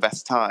everyone's having the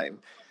best time,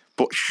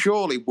 but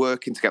surely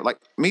working together, like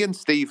me and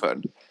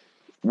Stephen,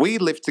 we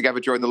lived together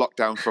during the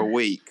lockdown for a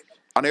week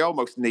and I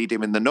almost need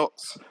him in the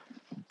nuts.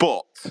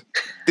 But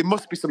there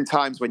must be some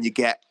times when you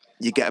get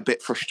a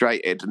bit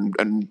frustrated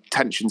and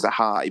tensions are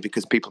high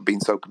because people have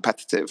been so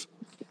competitive.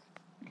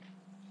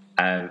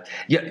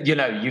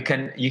 You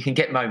can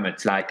get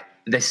moments like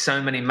there's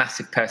so many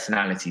massive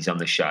personalities on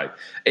the show.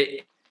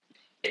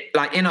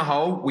 Like in a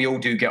whole, we all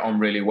do get on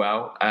really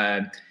well.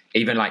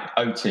 even like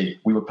OT,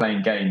 we were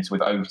playing games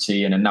with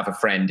OT and another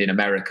friend in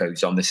America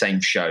who's on the same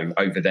show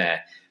over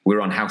there. We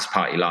were on House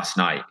Party last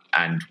night,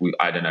 and we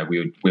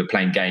were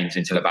playing games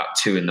until about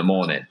 2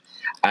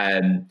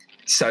 a.m.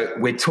 So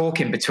we're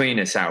talking between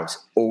ourselves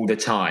all the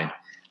time.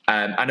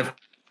 And of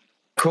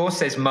course,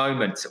 there's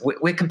moments,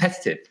 we're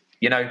competitive.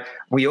 You know,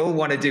 we all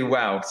want to do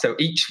well. So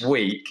each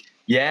week,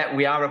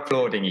 we are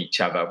applauding each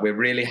other. We're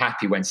really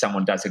happy when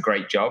someone does a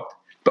great job.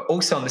 But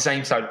also on the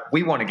same side,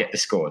 we want to get the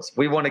scores.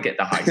 We want to get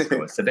the high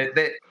scores. So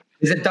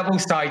there's a double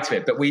side to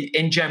it. But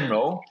in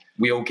general,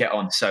 we all get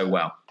on so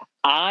well.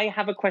 I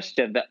have a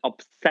question that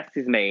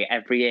obsesses me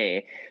every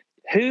year.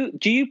 Who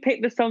do you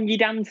pick the song you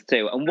dance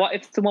to? And what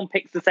if someone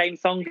picks the same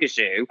song as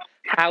you?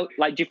 How,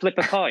 like, do you flip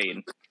a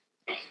coin?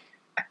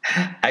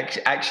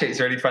 Actually, it's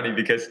really funny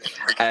because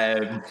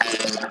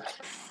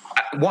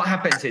what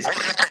happens is,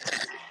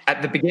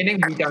 at the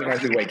beginning, we don't know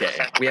who we're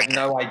getting. We have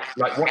no idea.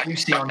 Like, what you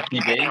see on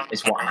TV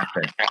is what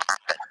happens.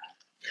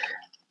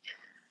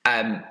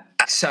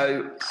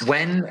 So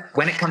when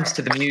it comes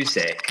to the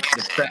music,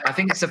 I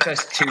think it's the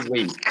first 2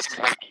 weeks,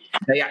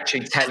 they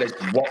actually tell us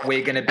what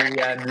we're going to be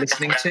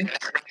listening to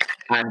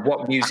and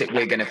what music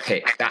we're going to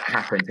pick. That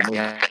happens, and we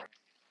have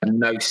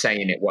no say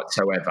in it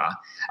whatsoever,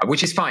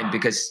 which is fine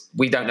because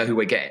we don't know who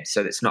we're getting,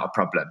 so it's not a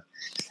problem.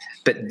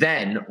 But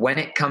then when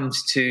it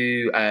comes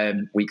to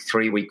week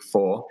 3, week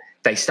 4,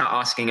 they start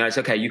asking us,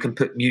 okay, you can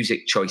put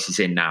music choices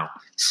in now.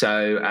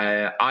 So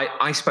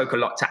I spoke a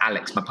lot to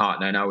Alex, my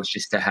partner, and I was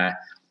just to her,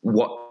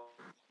 what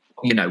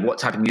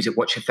type of music,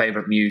 what's your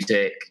favorite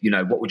music? You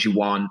know, what would you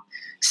want?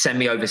 Send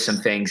me over some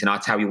things and I'll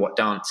tell you what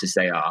dancers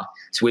they are.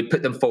 So we'd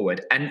put them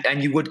forward.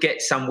 And you would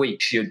get some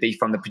weeks, you'd be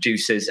from the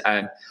producers,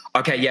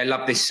 okay, yeah,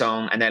 love this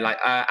song. And they're like,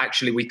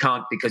 actually, we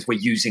can't because we're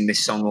using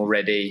this song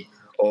already.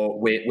 Or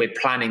we're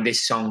planning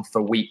this song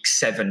for week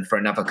 7 for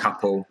another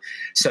couple.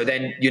 So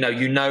then, you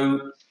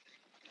know,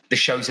 the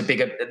show's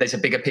there's a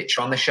bigger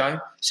picture on the show.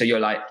 So you're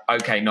like,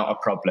 okay, not a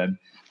problem.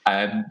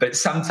 But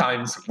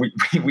sometimes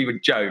we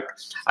would joke.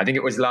 I think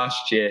it was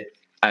last year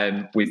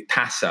with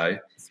Paso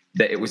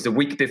that it was the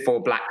week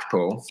before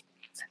Blackpool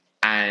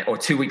or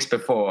 2 weeks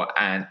before.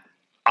 And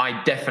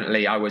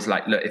I was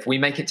like, look, if we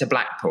make it to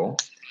Blackpool,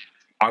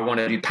 I want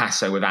to do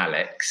Paso with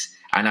Alex.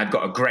 And I've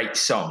got a great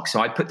song.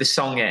 So I put the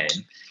song in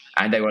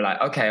and they were like,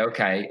 okay.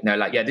 And they're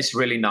like, yeah, this is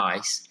really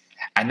nice.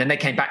 And then they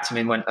came back to me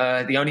and went,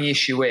 the only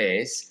issue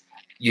is,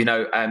 you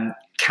know,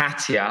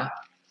 Katia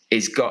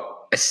has got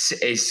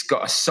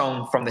a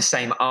song from the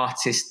same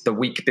artist the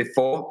week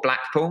before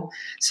Blackpool.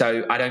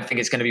 So I don't think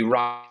it's going to be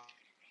right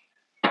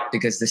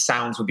because the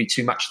sounds would be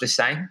too much the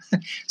same.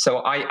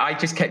 So I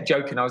just kept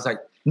joking. I was like,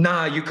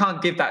 no, you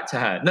can't give that to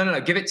her. No,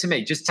 give it to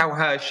me. Just tell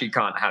her she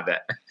can't have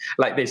it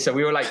like this. So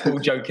we were like all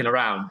joking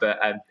around. But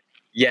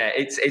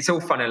it's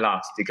all fun and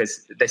laughs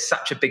because there's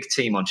such a big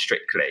team on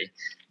Strictly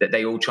that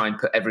they all try and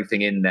put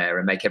everything in there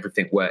and make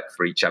everything work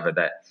for each other,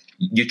 that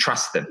you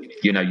trust them.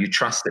 You know, you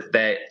trust that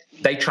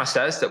they trust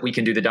us, that we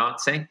can do the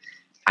dancing,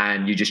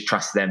 and you just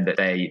trust them that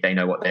they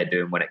know what they're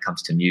doing when it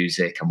comes to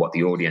music and what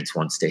the audience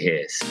wants to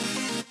hear.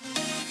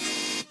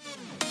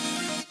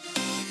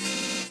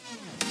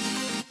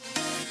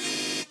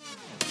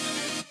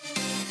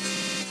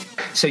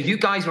 So you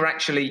guys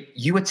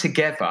you were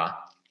together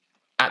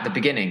at the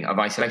beginning of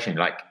Isolation,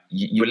 like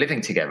you were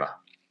living together.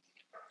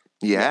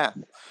 Yeah.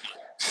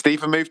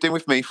 Stephen moved in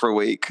with me for a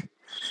week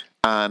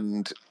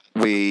and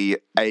we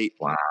ate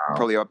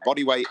probably our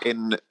body weight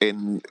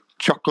in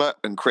chocolate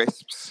and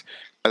crisps.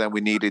 And then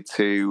we needed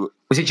to...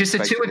 Was it just the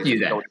two of you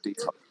then?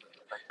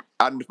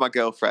 And my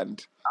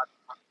girlfriend.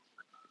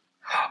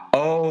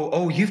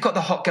 Oh, you've got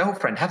the hot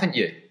girlfriend, haven't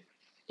you?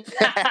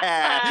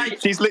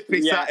 She's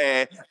literally sat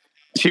here.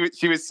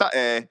 She was sat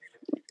here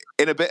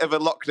in a bit of a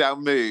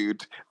lockdown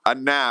mood,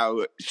 and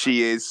now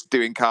she is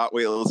doing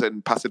cartwheels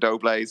and paso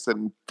dobles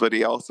and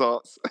bloody all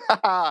sorts.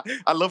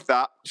 I love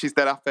that. She's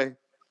dead happy.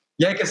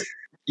 Yeah,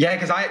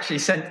 because I actually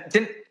sent.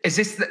 Is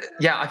this?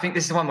 I think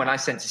this is the one when I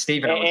sent to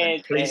Stephen. I was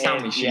like, please tell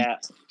me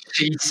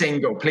she's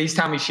single. Please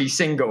tell me she's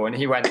single, and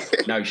he went,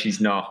 no, she's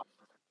not.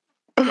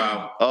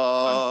 Well,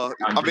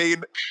 I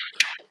mean,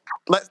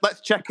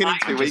 let's check in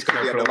 2 weeks at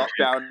the end of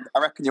lockdown. I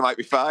reckon you might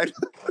be fine.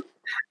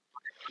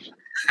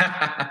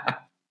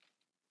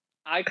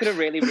 I could have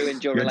really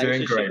ruined your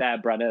relationship there,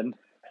 Brennan.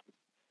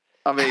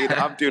 I mean,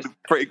 I'm doing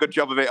a pretty good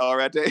job of it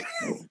already.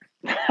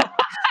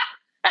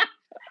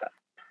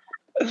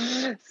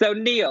 So,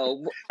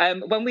 Neil,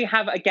 when we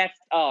have a guest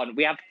on,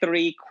 we have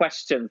 3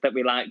 questions that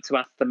we like to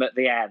ask them at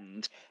the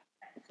end.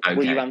 Okay.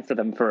 Will you answer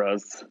them for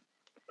us?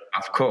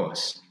 Of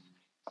course.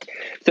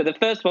 So the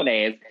first one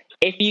is,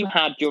 if you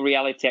had your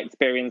reality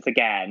experience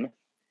again,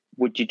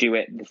 would you do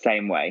it the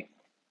same way?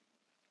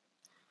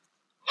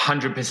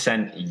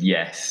 100%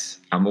 yes.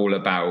 I'm all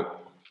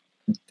about,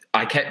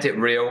 I kept it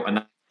real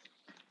and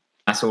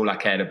that's all I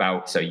cared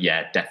about. So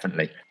yeah,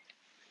 definitely.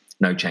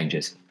 No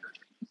changes.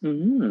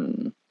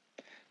 Mm-hmm.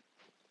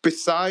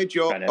 Besides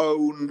your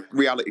own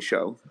reality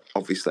show,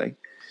 obviously,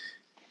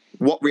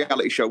 what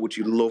reality show would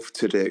you love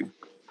to do?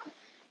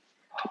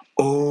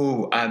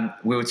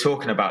 We were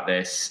talking about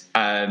this.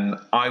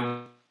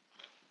 I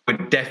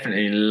would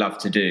definitely love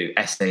to do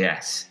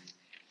SAS.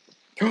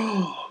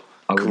 I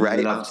would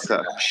Great love answer. to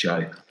do that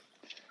show.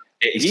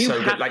 It is You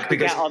so have good. Like, to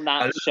because get on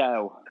that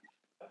show.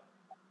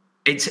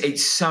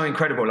 it's so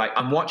incredible. Like,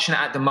 I'm watching it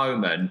at the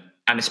moment,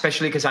 and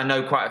especially because I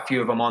know quite a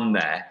few of them on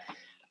there.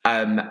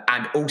 And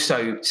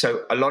also,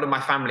 so a lot of my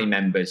family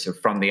members are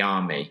from the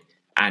army,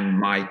 and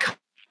my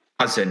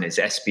cousin is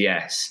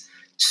SBS.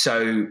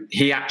 So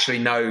he actually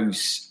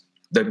knows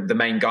the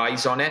main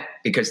guys on it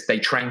because they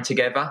train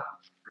together.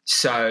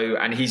 So,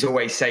 and he's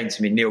always saying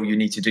to me, Neil, you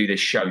need to do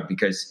this show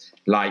because,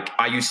 like,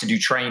 I used to do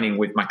training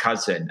with my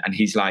cousin, and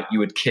he's like, you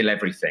would kill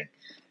everything.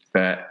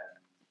 But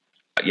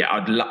yeah,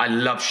 I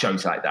love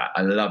shows like that.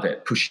 I love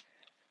it. Push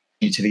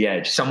you to the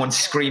edge. Someone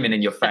screaming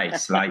in your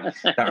face. Like,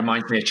 that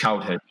reminds me of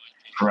childhood.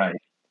 Great.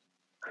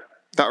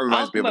 That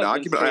reminds me of an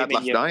argument I had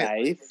last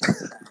night.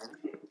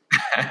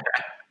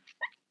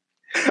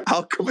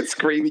 I'll come and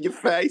scream in your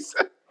face.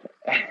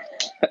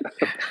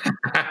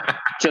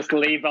 Just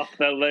leave off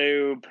the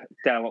lube.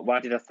 Don't. Why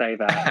did I say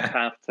that? I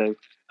have to.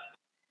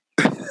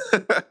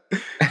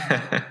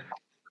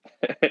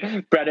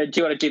 Brennan, do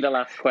you want to do the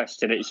last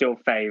question? It's your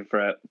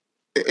favourite.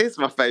 It is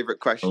my favourite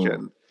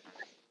question. Oh.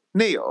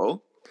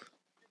 Neil,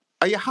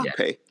 are you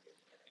happy? Yeah.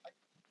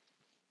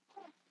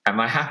 Am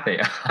I happy?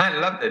 I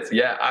love this.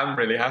 Yeah, I'm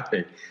really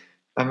happy.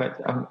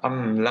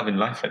 I'm loving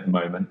life at the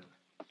moment.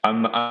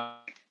 I'm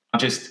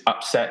just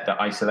upset that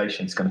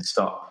isolation is going to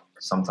stop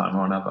sometime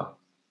or another.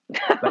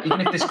 Like,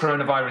 even if this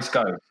coronavirus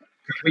goes,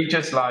 we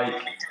just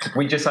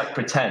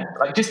pretend,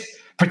 like, just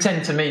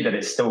pretend to me that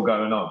it's still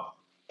going on,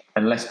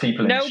 and less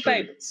people in the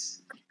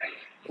streets.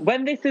 Babe.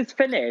 When this is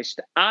finished,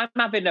 I'm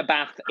having a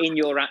bath in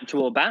your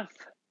actual bath.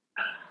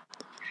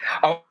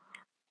 Oh,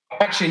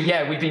 actually,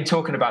 yeah, we've been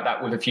talking about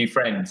that with a few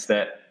friends,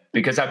 that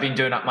because I've been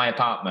doing up my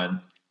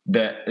apartment,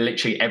 that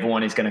literally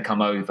everyone is going to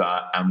come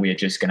over and we're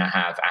just going to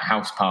have a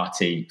house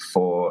party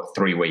for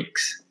 3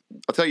 weeks.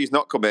 I'll tell you who's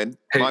not coming.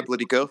 My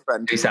bloody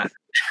girlfriend. Who's that?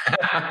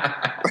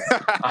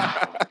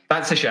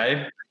 That's a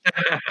shame.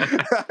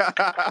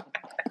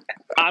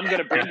 I'm going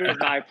to bring her as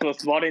my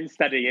 +1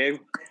 instead of you.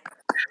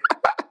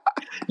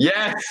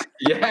 Yes.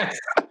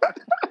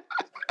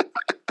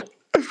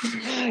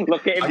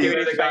 Look at him doing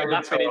his face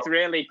laughing. He's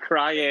really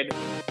crying.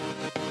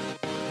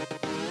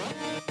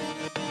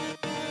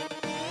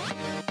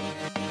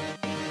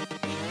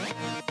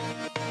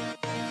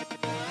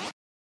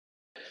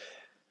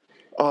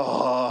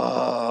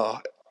 Oh,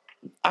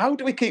 how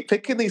do we keep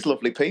picking these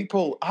lovely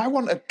people? I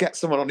want to get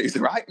someone on who's the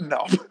right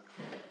knob.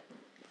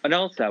 And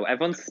also,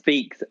 everyone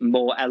speaks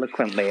more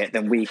eloquently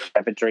than we could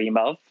ever dream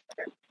of.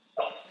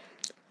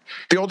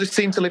 They all just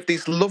seem to live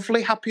these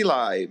lovely, happy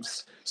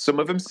lives. Some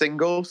of them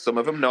single, some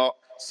of them not.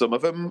 Some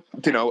of them,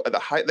 at the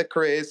height of their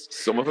careers,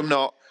 some of them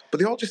not. But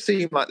they all just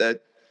seem like they're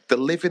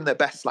living their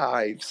best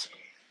lives.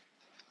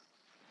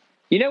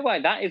 You know why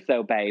that is,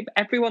 though, babe?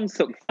 Everyone's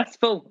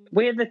successful.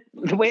 We're the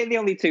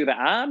only two that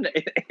aren't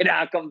in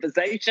our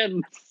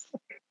conversations.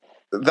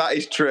 That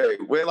is true.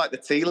 We're like the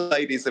tea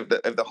ladies of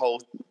the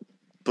whole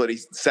bloody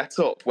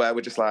setup, where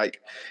we're just like,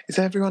 is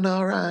everyone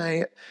all right?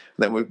 And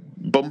then we're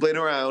bumbling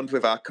around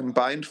with our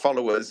combined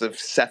followers of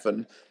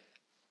 7.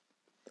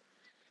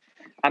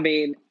 I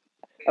mean,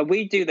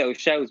 we do those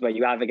shows where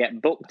you either get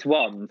booked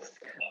once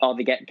or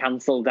they get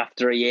cancelled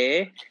after a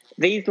year.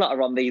 These lot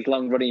are on these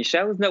long-running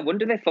shows. No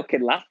wonder they're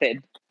fucking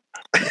laughing.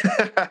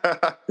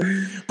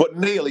 But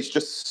Neil is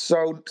just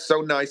so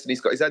nice, and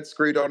he's got his head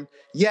screwed on.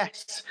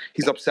 Yes,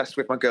 he's obsessed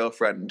with my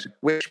girlfriend,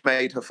 which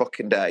made her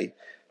fucking day.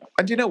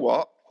 And you know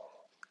what?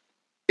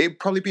 It'd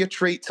probably be a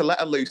treat to let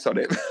her loose on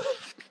him.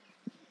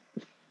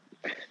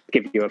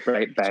 Give you a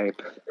break, babe.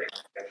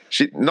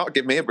 Not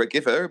give me a break,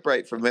 give her a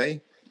break from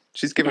me.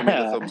 She's giving me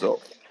the thumbs up.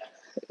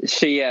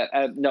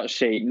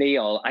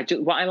 Neil.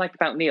 What I like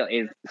about Neil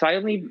is, so I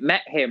only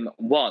met him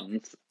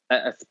once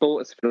at a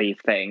sports relief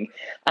thing,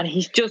 and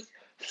he's just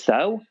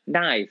so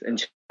nice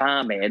and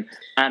charming,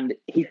 and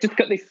he's just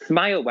got this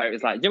smile where it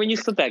was like, when you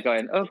stood there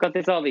going, oh God,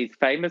 there's all these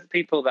famous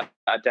people that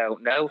I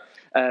don't know.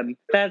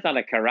 There's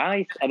Annika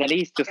Rice, and then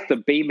he's just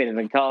beaming in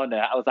the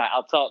corner. I was like,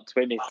 I'll talk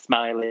to him, he's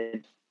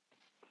smiling.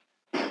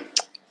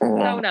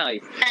 So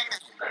nice.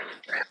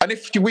 And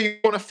if we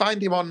want to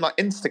find him on like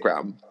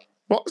Instagram,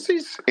 what's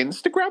his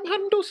Instagram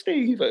handle,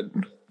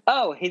 Stephen?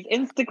 Oh, his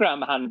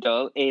Instagram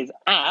handle is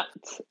at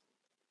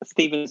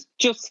Stephen's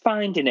just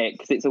finding it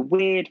because it's a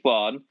weird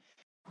one.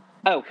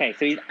 Okay,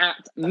 so he's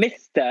at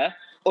Mr_N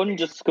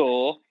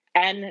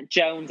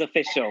Jones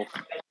Official.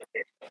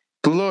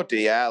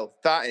 Bloody hell.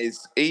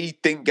 He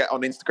didn't get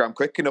on Instagram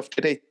quick enough,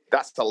 did he?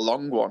 That's a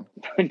long one.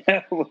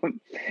 No.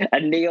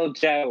 And Neil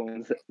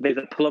Jones, there's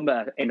a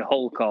plumber in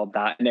Hull called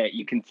that, innit?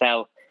 You can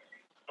tell.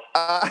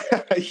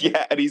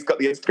 Yeah, and he's got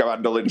the Instagram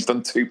handle and he's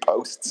done 2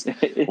 posts.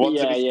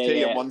 One's of his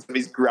tea and one's of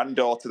his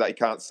granddaughter that he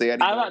can't see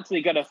anymore. I'm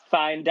actually going to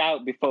find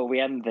out before we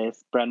end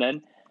this,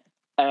 Brennan.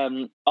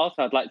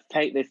 Also, I'd like to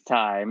take this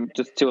time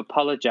just to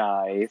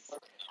apologise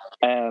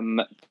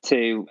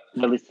to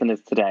the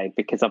listeners today,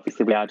 because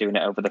obviously we are doing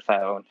it over the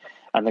phone.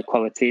 and the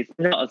quality is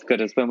not as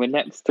good as when we're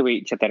next to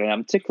each other and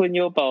I'm tickling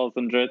your balls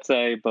under a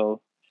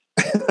table.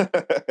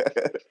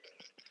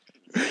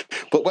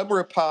 But when we're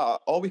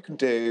apart, all we can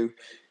do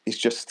is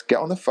just get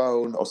on the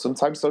phone or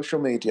sometimes social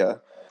media.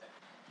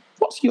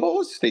 What's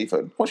yours,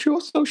 Stephen? What's your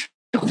social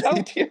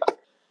media?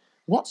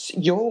 What's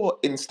your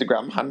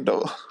Instagram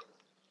handle?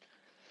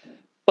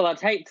 Well,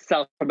 I'd hate to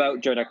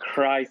self-promote during a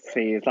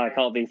crisis like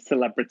all these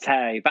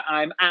celebrities, but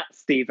I'm at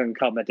Stephen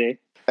Comedy.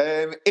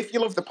 If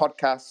you love the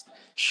podcast,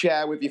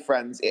 share with your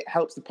friends. It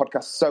helps the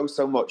podcast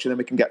so much, and then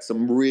we can get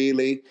some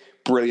really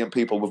brilliant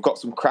people. We've got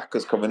some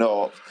crackers coming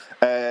up.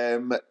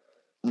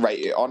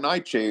 Rate it on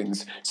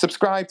iTunes,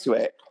 subscribe to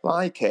it,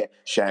 like it,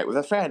 share it with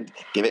a friend,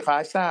 give it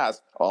 5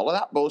 stars, all of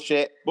that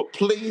bullshit. But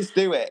please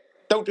do it.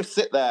 Don't just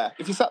sit there.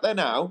 If you sat there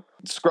now,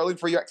 scrolling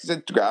through your ex's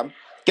Instagram,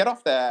 get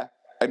off there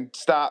and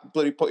start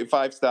bloody putting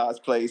 5 stars,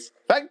 please.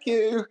 Thank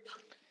you.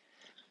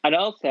 And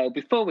also,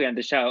 before we end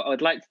the show, I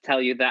would like to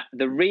tell you that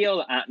the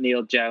real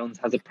 @Neil Jones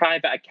has a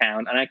private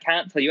account, and I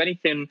can't tell you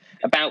anything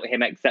about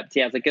him except he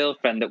has a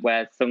girlfriend that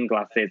wears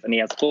sunglasses, and he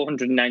has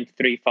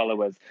 493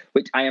 followers,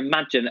 which I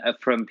imagine are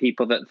from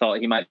people that thought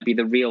he might be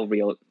the real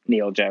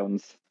Neil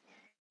Jones.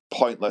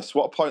 Pointless.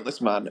 What a pointless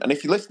man. And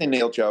if you're listening,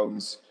 Neil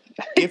Jones,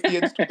 give the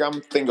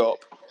Instagram thing up.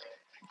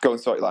 Go and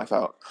sort your life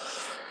out.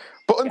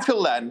 But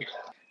until then...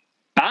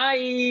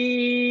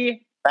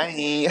 Bye!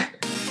 Bye!